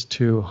inches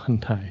to to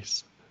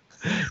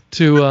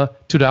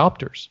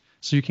diopters.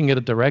 So you can get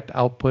a direct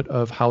output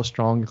of how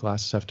strong your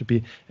glasses have to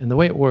be. And the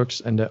way it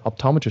works, and the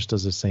optometrist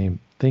does the same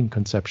thing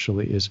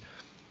conceptually, is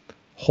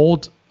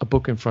hold a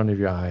book in front of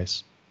your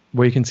eyes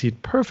where you can see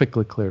it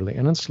perfectly clearly,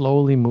 and then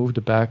slowly move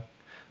the back.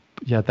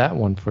 Yeah, that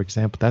one, for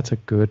example, that's a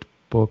good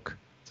book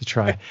to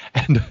try.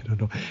 And I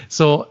don't know.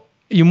 So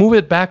you move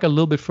it back a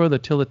little bit further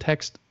till the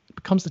text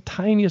becomes the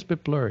tiniest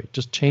bit blurry,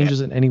 just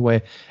changes in any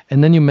way.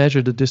 And then you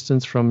measure the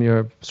distance from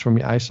your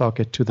eye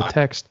socket to the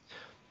text.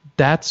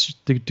 That's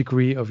the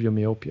degree of your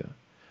myopia.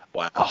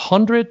 Wow.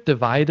 100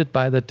 divided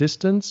by the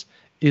distance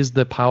is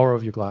the power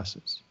of your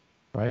glasses,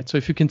 right? So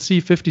if you can see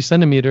 50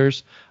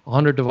 centimeters,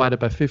 100 divided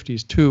by 50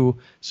 is 2.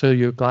 So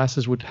your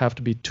glasses would have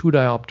to be 2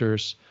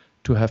 diopters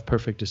to have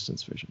perfect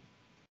distance vision,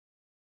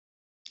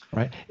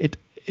 right?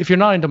 If you're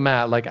not into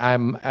math, like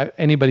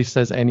anybody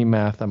says any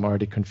math, I'm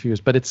already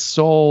confused. But it's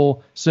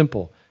so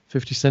simple.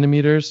 50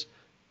 centimeters,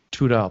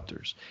 2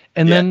 diopters.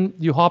 And then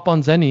you hop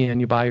on Zenni and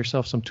you buy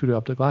yourself some 2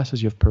 diopter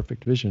glasses. You have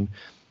perfect vision.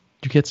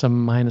 You get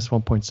some minus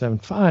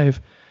 1.75.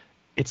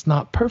 It's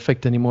not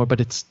perfect anymore,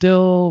 but it's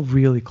still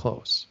really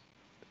close.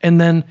 And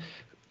then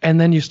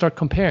you start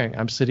comparing.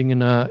 I'm sitting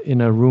in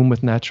a room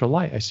with natural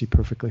light. I see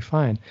perfectly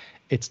fine.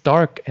 It's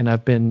dark and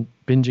I've been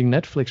binging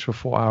Netflix for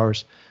 4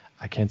 hours.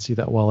 I can't see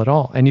that well at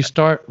all. And you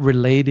start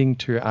relating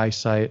to your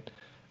eyesight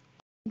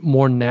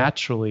more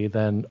naturally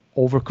than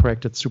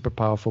overcorrected, super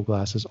powerful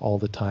glasses all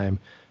the time.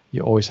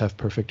 You always have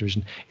perfect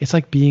vision. It's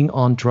like being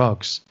on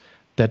drugs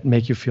that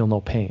make you feel no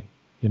pain.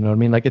 You know what I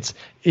mean? Like it's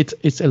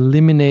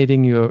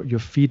eliminating your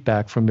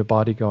feedback from your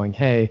body going,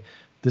 hey,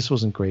 this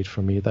wasn't great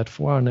for me. That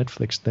 4-hour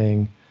Netflix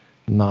thing,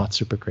 not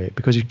super great.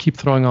 Because you keep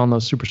throwing on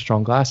those super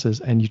strong glasses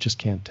and you just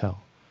can't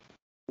tell.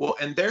 Well,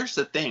 and there's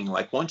the thing,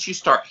 like once you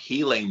start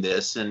healing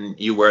this and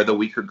you wear the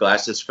weaker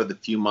glasses for the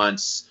few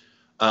months,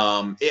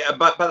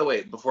 but by the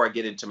way, before I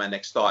get into my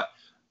next thought,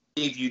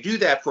 if you do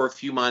that for a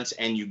few months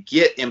and you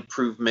get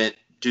improvement,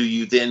 do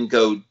you then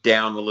go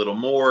down a little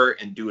more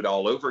and do it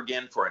all over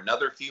again for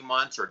another few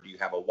months? Or do you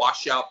have a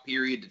washout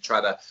period to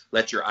try to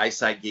let your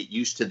eyesight get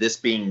used to this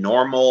being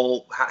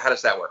normal? How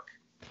does that work?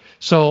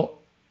 So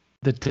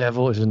the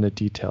devil is in the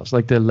details.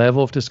 Like the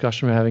level of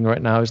discussion we're having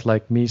right now is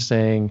like me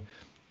saying,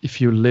 if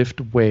you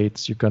lift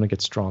weights, you're going to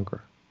get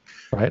stronger,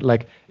 right?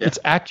 Like it's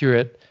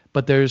accurate,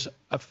 but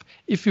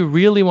if you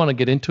really want to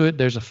get into it,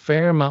 there's a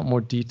fair amount more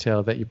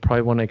detail that you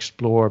probably want to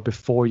explore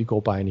before you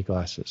go buy any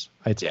glasses.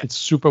 It's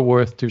super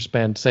worth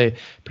to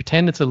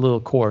pretend it's a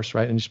little course,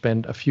 right? And you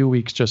spend a few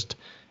weeks just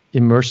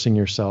immersing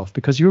yourself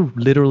because you're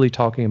literally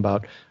talking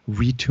about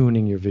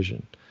retuning your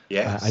vision.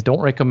 Yes. I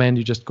don't recommend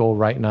you just go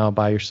right now,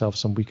 buy yourself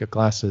some weaker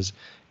glasses.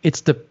 It's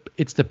the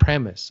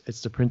premise.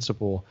 It's the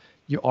principle.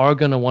 You are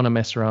going to want to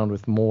mess around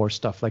with more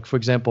stuff. Like, for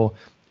example,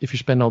 if you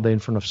spend all day in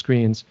front of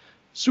screens,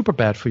 super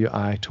bad for your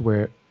eye to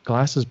wear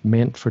glasses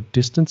meant for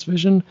distance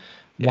vision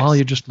while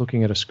you're just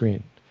looking at a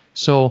screen.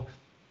 So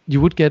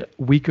you would get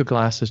weaker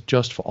glasses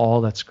just for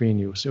all that screen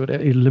use. It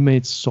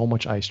eliminates so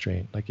much eye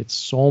strain. Like it's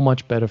so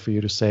much better for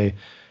you to say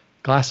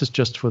glasses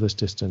just for this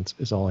distance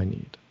is all I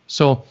need.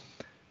 So,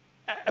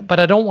 but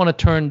I don't want to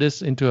turn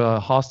this into a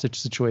hostage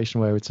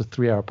situation where it's a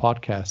 3-hour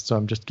podcast. So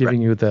I'm just giving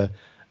you the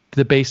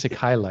basic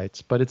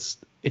highlights, but it's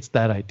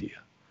that idea.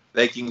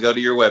 They can go to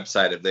your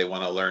website if they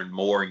want to learn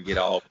more and get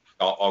all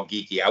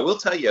geeky. I will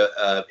tell you,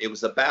 it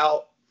was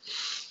about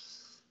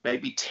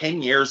maybe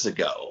 10 years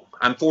ago.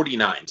 I'm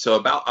 49, so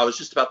I was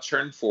just about to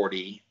turn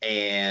 40,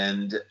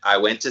 and I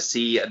went to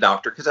see a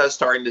doctor because I was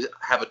starting to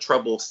have a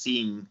trouble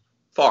seeing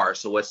far.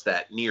 So what's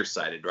that?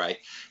 Nearsighted, right?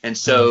 And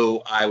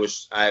so I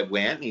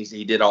went, and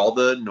he did all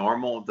the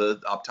normal, the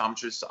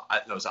optometrist,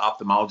 those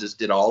ophthalmologists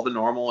did all the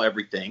normal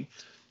everything.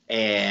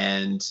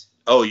 And,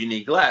 oh, you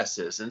need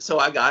glasses. And so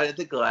I got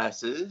into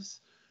glasses,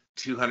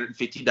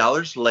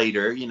 $250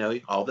 later, you know,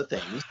 all the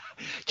things.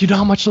 Do you know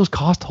how much those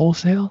cost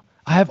wholesale?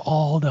 I have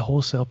all the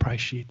wholesale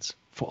price sheets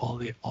for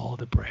all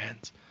the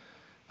brands.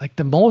 Like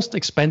the most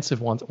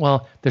expensive ones.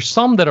 Well, there's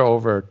some that are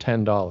over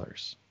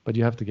 $10, but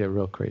you have to get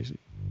real crazy.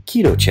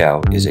 Keto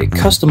Chow is a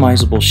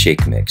customizable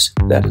shake mix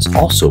that is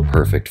also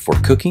perfect for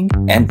cooking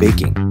and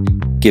baking,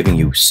 giving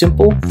you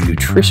simple,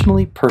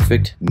 nutritionally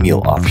perfect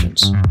meal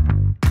options.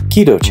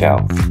 Keto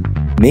Chow.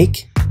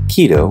 Make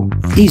keto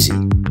easy.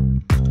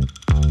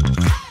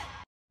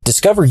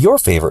 Discover your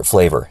favorite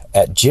flavor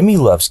at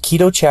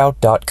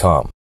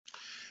jimmylovesketochow.com.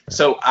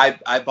 So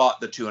I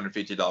bought the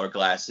 $250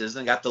 glasses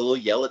and got the little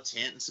yellow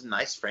tint and some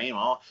nice frame.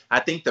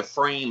 I think the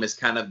frame is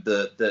kind of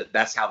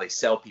that's how they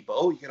sell people.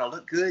 Oh, you're gonna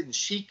look good and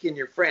chic in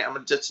your frame. I'm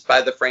gonna just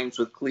buy the frames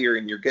with clear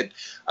and you're good.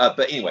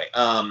 But anyway,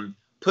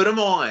 put them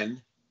on,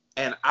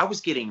 and I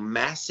was getting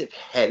massive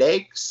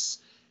headaches,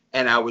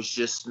 and I was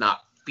just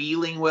not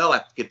feeling well. I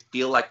could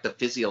feel like the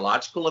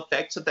physiological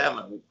effects of that. I'm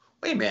like,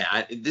 wait a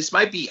minute, this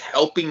might be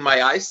helping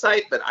my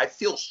eyesight, but I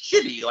feel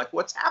shitty. Like,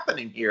 what's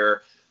happening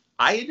here?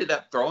 I ended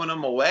up throwing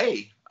them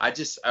away. I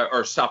just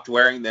or stopped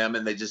wearing them,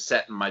 and they just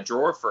sat in my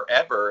drawer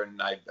forever,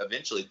 and I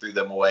eventually threw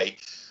them away.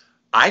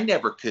 I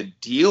never could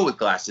deal with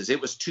glasses.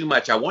 It was too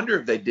much. I wonder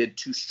if they did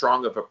too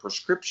strong of a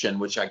prescription,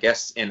 which I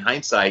guess in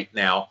hindsight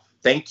now,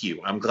 thank you.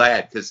 I'm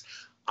glad, because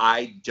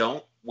I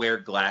don't wear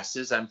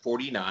glasses. I'm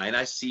 49.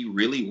 I see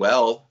really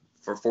well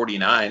for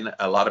 49.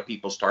 A lot of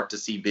people start to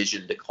see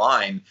vision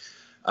decline.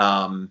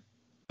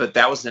 But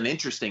that was an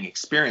interesting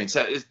experience.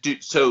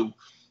 So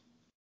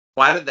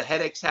why did the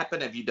headaches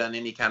happen? Have you done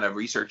any kind of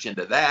research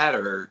into that,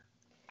 or?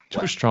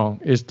 Too strong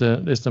is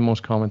the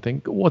most common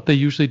thing. What they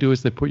usually do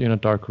is they put you in a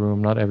dark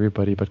room. Not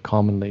everybody, but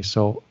commonly.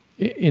 So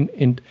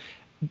in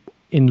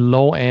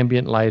low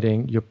ambient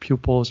lighting, your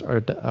pupils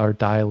are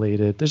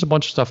dilated. There's a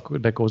bunch of stuff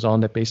that goes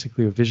on that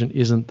basically your vision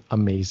isn't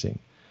amazing.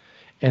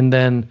 And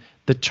then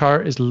the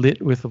chart is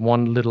lit with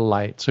one little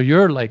light. So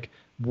you're like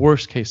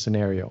worst case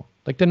scenario.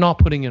 Like they're not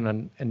putting you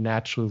in a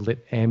naturally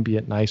lit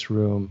ambient nice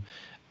room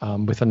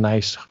with a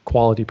nice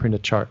quality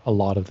printed chart a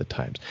lot of the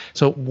times.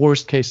 So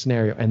worst case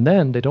scenario. And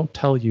then they don't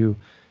tell you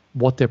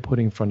what they're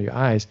putting in front of your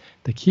eyes.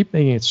 They keep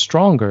making it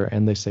stronger,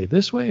 and they say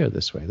this way or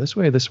this way, this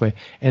way, this way.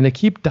 And they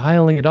keep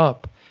dialing it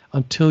up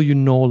until you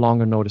no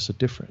longer notice a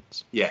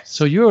difference. Yes.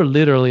 So you're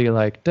literally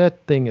like,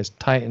 that thing is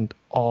tightened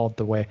all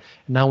the way.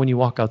 And now when you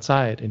walk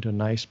outside into a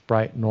nice,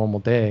 bright, normal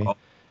day,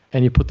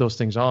 and you put those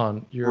things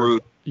on,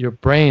 your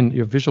brain,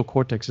 your visual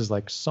cortex is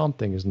like,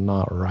 something is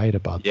not right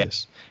about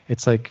this.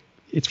 It's like,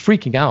 it's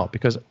freaking out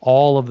because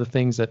all of the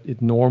things that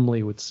it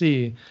normally would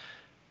see,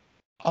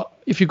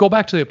 if you go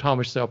back to the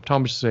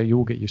optometrist say you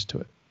will get used to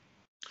it.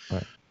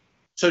 Right.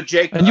 So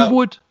Jake, and you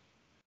would,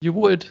 you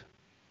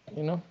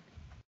know.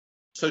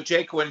 So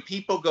Jake, when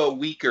people go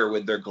weaker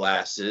with their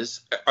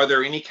glasses, are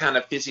there any kind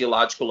of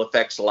physiological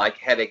effects like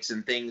headaches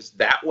and things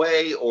that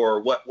way,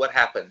 or what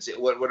happens?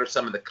 What are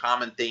some of the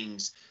common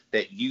things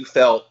that you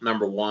felt,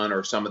 number one,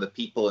 or some of the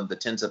people and the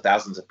tens of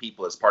thousands of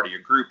people as part of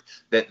your group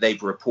that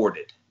they've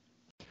reported?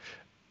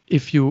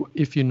 If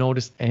you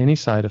notice any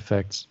side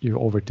effects, you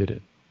overdid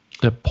it.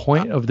 The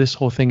point of this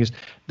whole thing is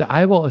the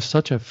eyeball is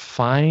such a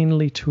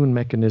finely tuned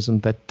mechanism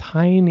that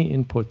tiny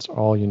inputs are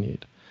all you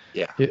need.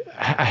 Yeah.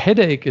 A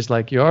headache is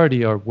like you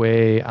already are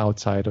way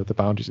outside of the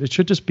boundaries. It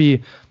should just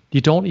be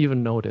you don't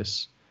even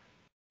notice,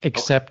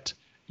 except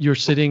you're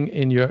sitting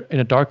in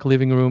a dark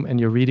living room and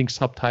you're reading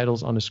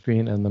subtitles on the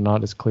screen and they're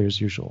not as clear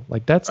as usual.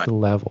 Like that's the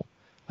level.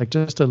 Like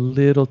just a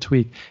little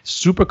tweak.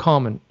 Super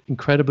common,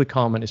 incredibly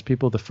common is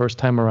people the first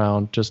time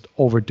around just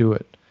overdo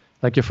it.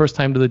 Like your first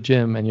time to the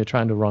gym and you're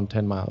trying to run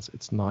 10 miles.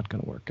 It's not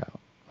going to work out,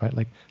 right?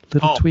 Like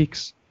little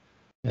tweaks.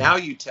 Yeah. Now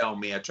you tell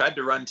me. I tried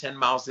to run 10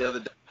 miles the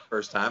other day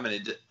first time and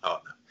it just, no.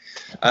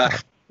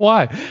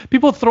 Why?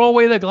 People throw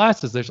away their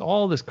glasses. There's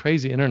all this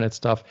crazy internet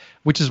stuff,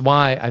 which is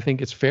why I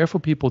think it's fair for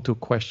people to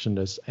question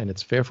this and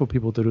it's fair for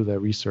people to do their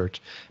research,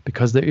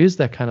 because there is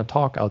that kind of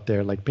talk out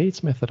there, like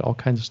Bates method, all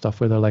kinds of stuff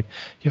where they're like,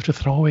 you have to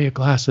throw away your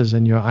glasses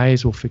and your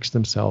eyes will fix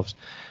themselves.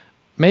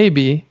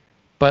 Maybe,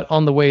 but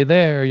on the way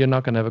there, you're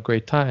not going to have a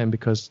great time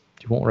because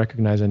you won't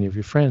recognize any of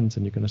your friends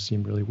and you're going to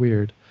seem really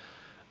weird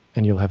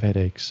and you'll have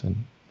headaches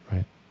and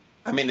right.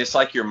 I mean, it's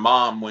like your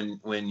mom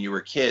when you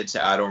were kids.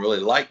 I don't really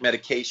like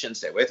medication.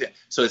 Stay with it.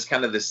 So it's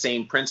kind of the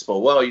same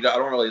principle. Well, I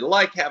don't really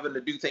like having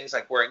to do things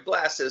like wearing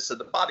glasses, so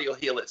the body will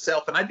heal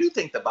itself. And I do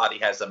think the body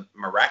has a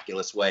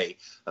miraculous way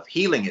of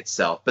healing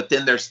itself. But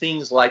then there's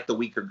things like the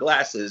weaker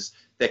glasses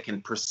that can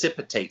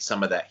precipitate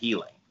some of that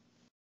healing.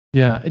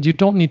 Yeah, you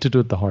don't need to do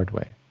it the hard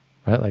way,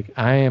 right? Like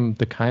I am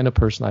the kind of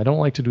person, I don't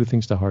like to do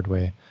things the hard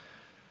way.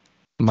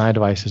 My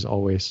advice is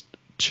always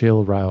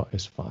chill route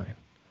is fine.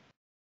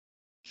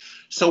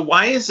 So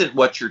why isn't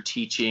what you're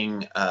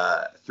teaching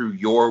through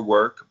your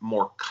work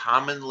more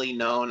commonly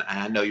known? And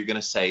I know you're going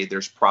to say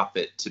there's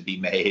profit to be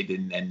made,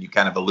 and you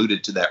kind of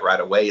alluded to that right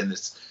away in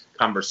this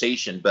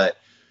conversation. But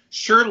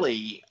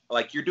surely,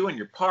 like, you're doing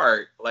your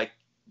part. Like,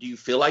 do you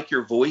feel like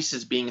your voice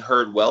is being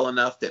heard well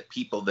enough that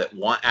people that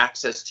want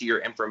access to your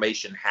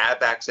information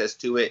have access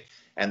to it,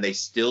 and they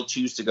still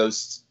choose to go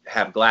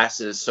have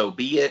glasses? So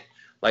be it.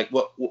 Like,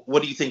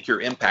 what do you think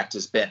your impact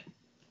has been?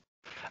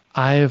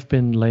 I have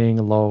been laying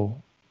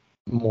low,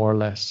 more or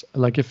less.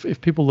 Like,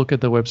 if people look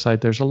at the website,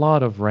 there's a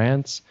lot of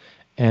rants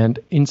and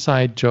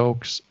inside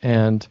jokes,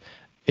 and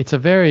it's a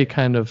very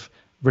kind of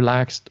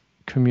relaxed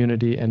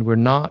community, and we're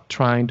not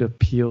trying to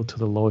appeal to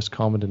the lowest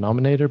common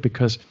denominator,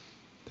 because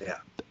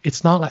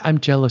it's not like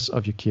I'm jealous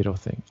of your keto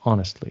thing.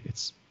 Honestly,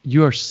 it's,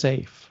 you are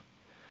safe.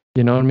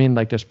 You know what I mean?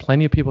 Like, there's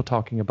plenty of people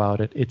talking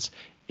about it.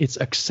 It's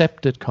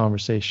accepted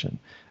conversation.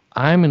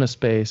 I'm in a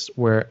space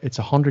where it's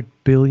 $100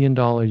 billion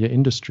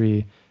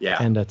industry,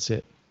 and that's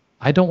it.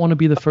 I don't want to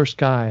be the first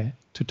guy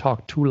to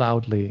talk too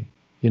loudly.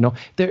 You know,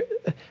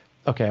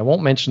 okay, I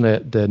won't mention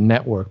the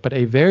network, but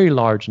a very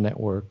large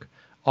network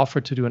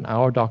offered to do an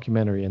hour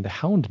documentary, and they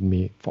hounded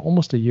me for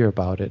almost a year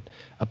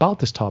about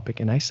this topic,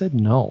 and I said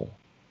no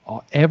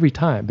every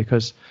time,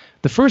 because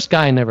the first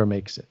guy never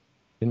makes it.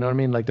 You know what I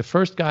mean? Like, the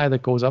first guy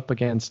that goes up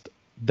against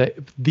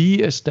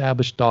the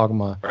established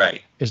dogma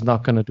is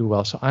not going to do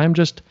well. So I'm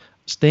just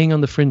staying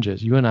on the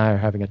fringes. You and I are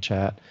having a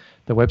chat.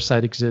 The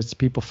website exists.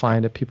 People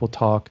find it. People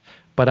talk.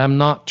 But I'm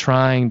not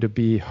trying to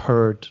be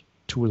heard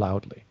too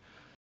loudly.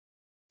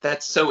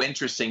 That's so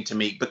interesting to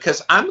me,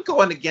 because I'm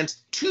going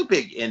against two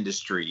big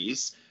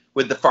industries,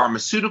 with the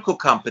pharmaceutical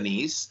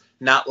companies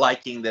not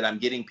liking that I'm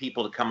getting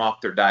people to come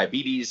off their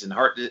diabetes and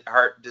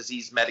heart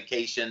disease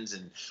medications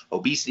and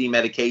obesity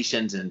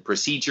medications and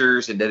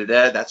procedures and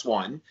That's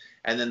one.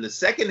 And then the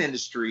second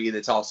industry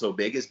that's also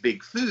big is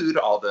big food,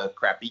 all the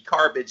crappy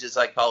garbage, as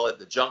I call it,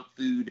 the junk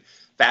food,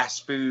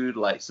 fast food.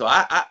 Like, so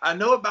I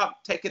know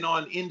about taking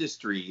on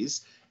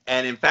industries.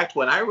 And in fact,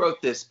 when I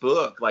wrote this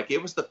book, like,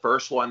 it was the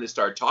first one to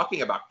start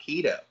talking about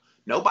keto.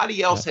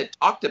 Nobody else had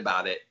talked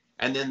about it.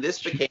 And then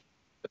this became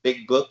a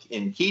big book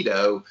in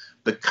keto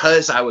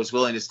because I was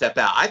willing to step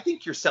out. I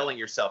think you're selling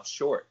yourself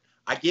short.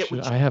 I get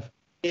what you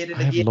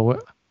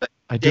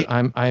did.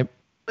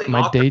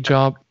 My day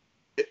job.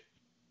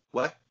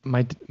 What?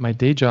 My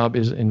day job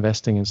is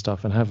investing in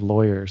stuff, and I have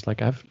lawyers.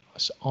 Like, I have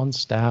on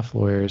staff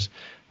lawyers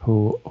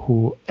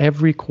who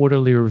every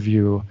quarterly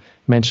review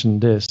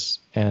mention this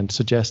and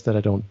suggest that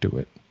I don't do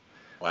it.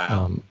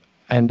 Wow.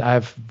 And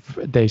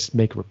they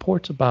make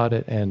reports about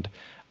it and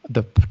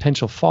the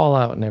potential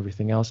fallout and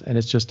everything else. And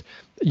it's just,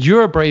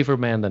 you're a braver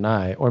man than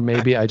I, or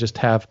maybe I just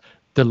have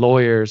the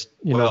lawyers,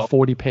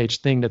 40-page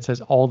thing that says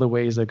all the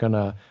ways they're going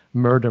to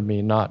murder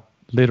me, not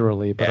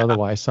literally, but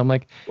otherwise. So I'm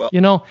like,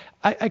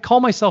 I call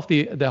myself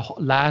the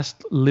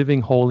last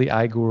living holy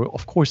eye guru,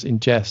 of course, in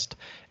jest.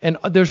 And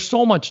there's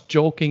so much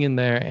joking in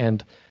there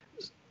and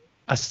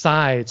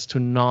asides to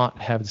not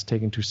have this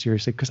taken too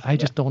seriously, because I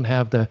just don't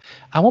have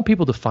I want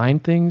people to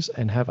find things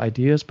and have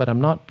ideas, but I'm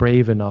not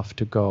brave enough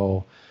to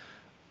go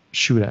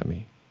shoot at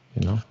me,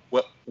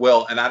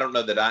 Well, and I don't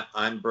know that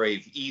I'm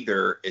brave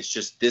either. It's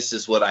just, this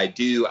is what I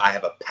do. I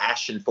have a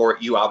passion for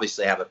it. You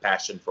obviously have a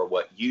passion for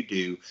what you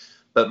do.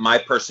 But my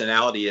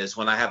personality is,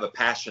 when I have a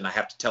passion, I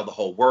have to tell the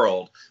whole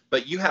world.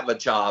 But you have a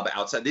job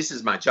outside. This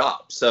is my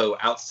job. So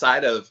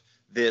outside of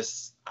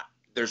this,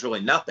 there's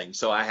really nothing.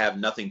 So I have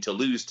nothing to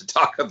lose to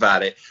talk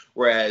about it.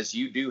 Whereas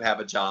you do have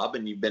a job,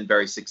 and you've been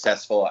very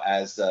successful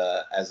as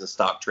a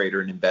stock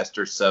trader and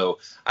investor. So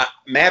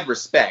mad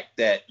respect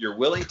that you're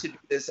willing to do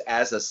this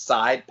as a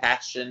side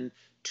passion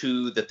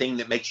to the thing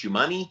that makes you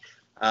money.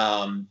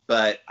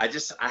 But I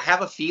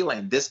have a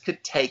feeling this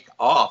could take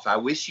off. I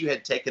wish you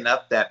had taken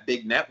up that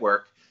big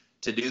network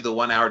to do the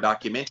 1 hour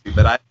documentary,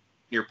 but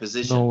your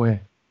position.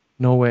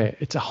 No way.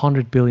 It's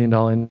 $100 billion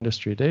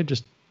industry. They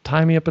just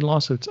tie me up in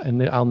lawsuits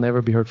and I'll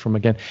never be heard from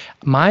again.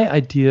 My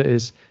idea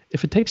is,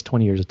 if it takes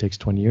 20 years, it takes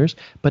 20 years,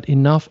 but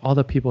enough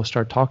other people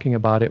start talking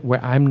about it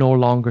where I'm no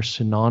longer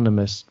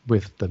synonymous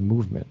with the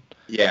movement.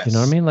 Yes. You know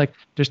what I mean? Like,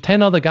 there's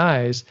 10 other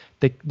guys,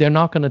 they're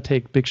not going to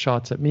take big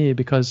shots at me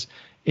because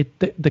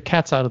the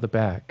cat's out of the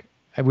bag.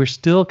 And we're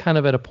still kind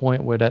of at a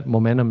point where that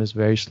momentum is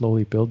very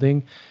slowly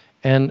building.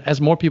 And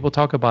as more people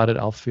talk about it,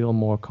 I'll feel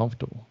more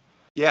comfortable.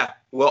 Yeah.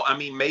 Well, I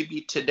mean,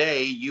 maybe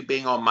today, you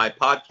being on my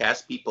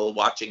podcast, people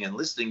watching and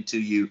listening to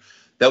you,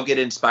 they'll get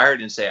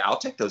inspired and say, I'll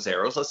take those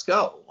arrows. Let's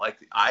go. Like,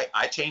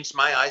 I changed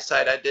my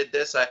eyesight. I did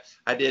this.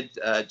 I did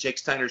Jake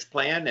Steiner's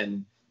plan,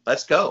 and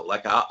let's go.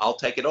 Like, I'll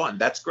take it on.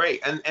 That's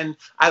great. And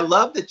I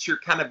love that you're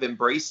kind of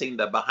embracing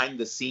the behind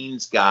the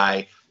scenes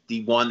guy,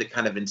 the one that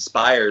kind of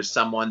inspires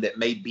someone that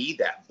may be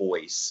that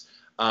voice.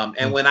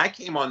 And when I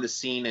came on the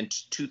scene in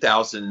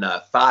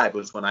 2005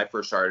 was when I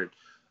first started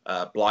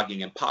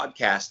blogging and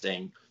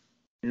podcasting.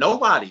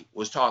 Nobody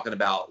was talking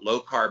about low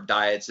carb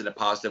diets in a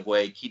positive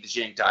way,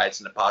 ketogenic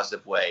diets in a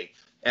positive way.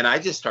 And I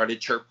just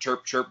started chirp,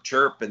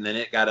 chirp. And then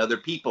it got other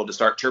people to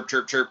start chirp,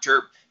 chirp, chirp,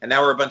 chirp. And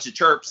now we're a bunch of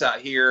chirps out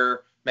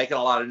here making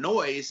a lot of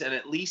noise, and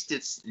at least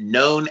it's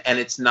known, and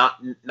it's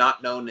not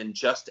known in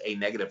just a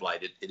negative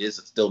light. It is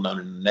still known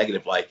in a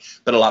negative light,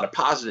 but a lot of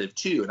positive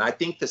too. And I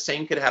think the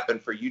same could happen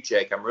for you,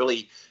 Jake. I'm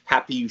really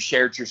happy you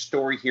shared your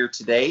story here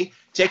today.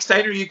 Jake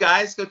Steiner, you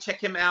guys go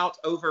check him out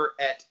over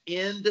at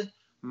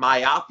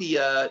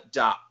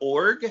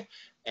endmyopia.org,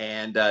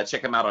 and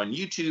check him out on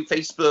YouTube,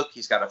 Facebook.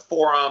 He's got a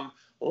forum,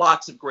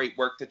 lots of great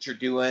work that you're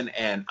doing,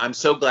 and I'm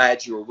so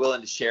glad you were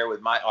willing to share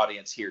with my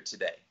audience here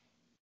today.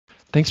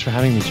 Thanks for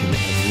having me, Jimmy.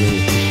 I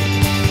really appreciate it.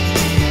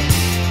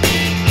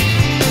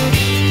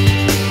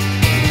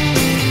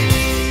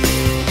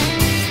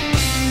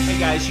 Hey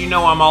guys, you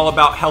know I'm all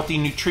about healthy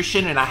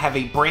nutrition, and I have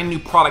a brand new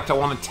product I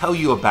want to tell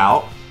you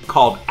about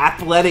called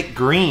Athletic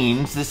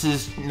Greens. This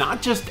is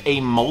not just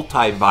a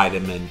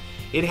multivitamin.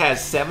 It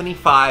has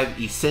 75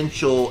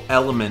 essential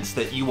elements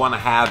that you want to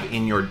have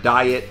in your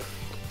diet,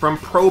 from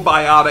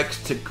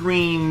probiotics to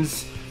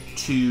greens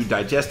to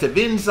digestive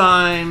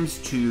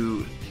enzymes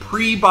to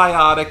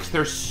prebiotics.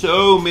 There's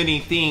so many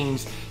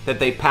things that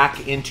they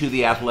pack into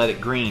the Athletic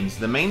Greens.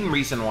 The main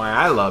reason why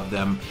I love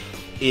them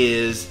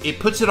is it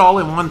puts it all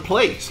in one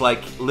place.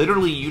 Like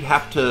literally you'd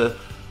have to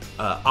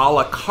a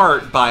la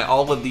carte buy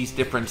all of these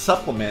different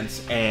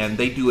supplements, and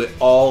they do it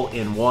all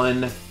in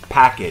one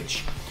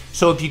package.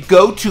 So if you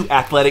go to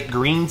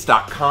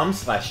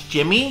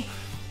athleticgreens.com/Jimmy,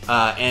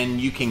 and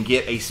you can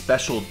get a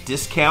special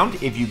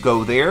discount if you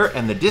go there,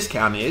 and the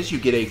discount is you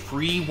get a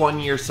free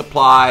 1-year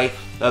supply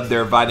of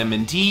their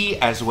vitamin D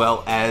as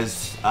well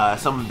as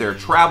some of their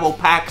travel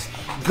packs.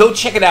 Go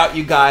check it out,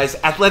 you guys.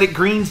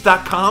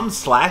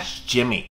 athleticgreens.com/Jimmy.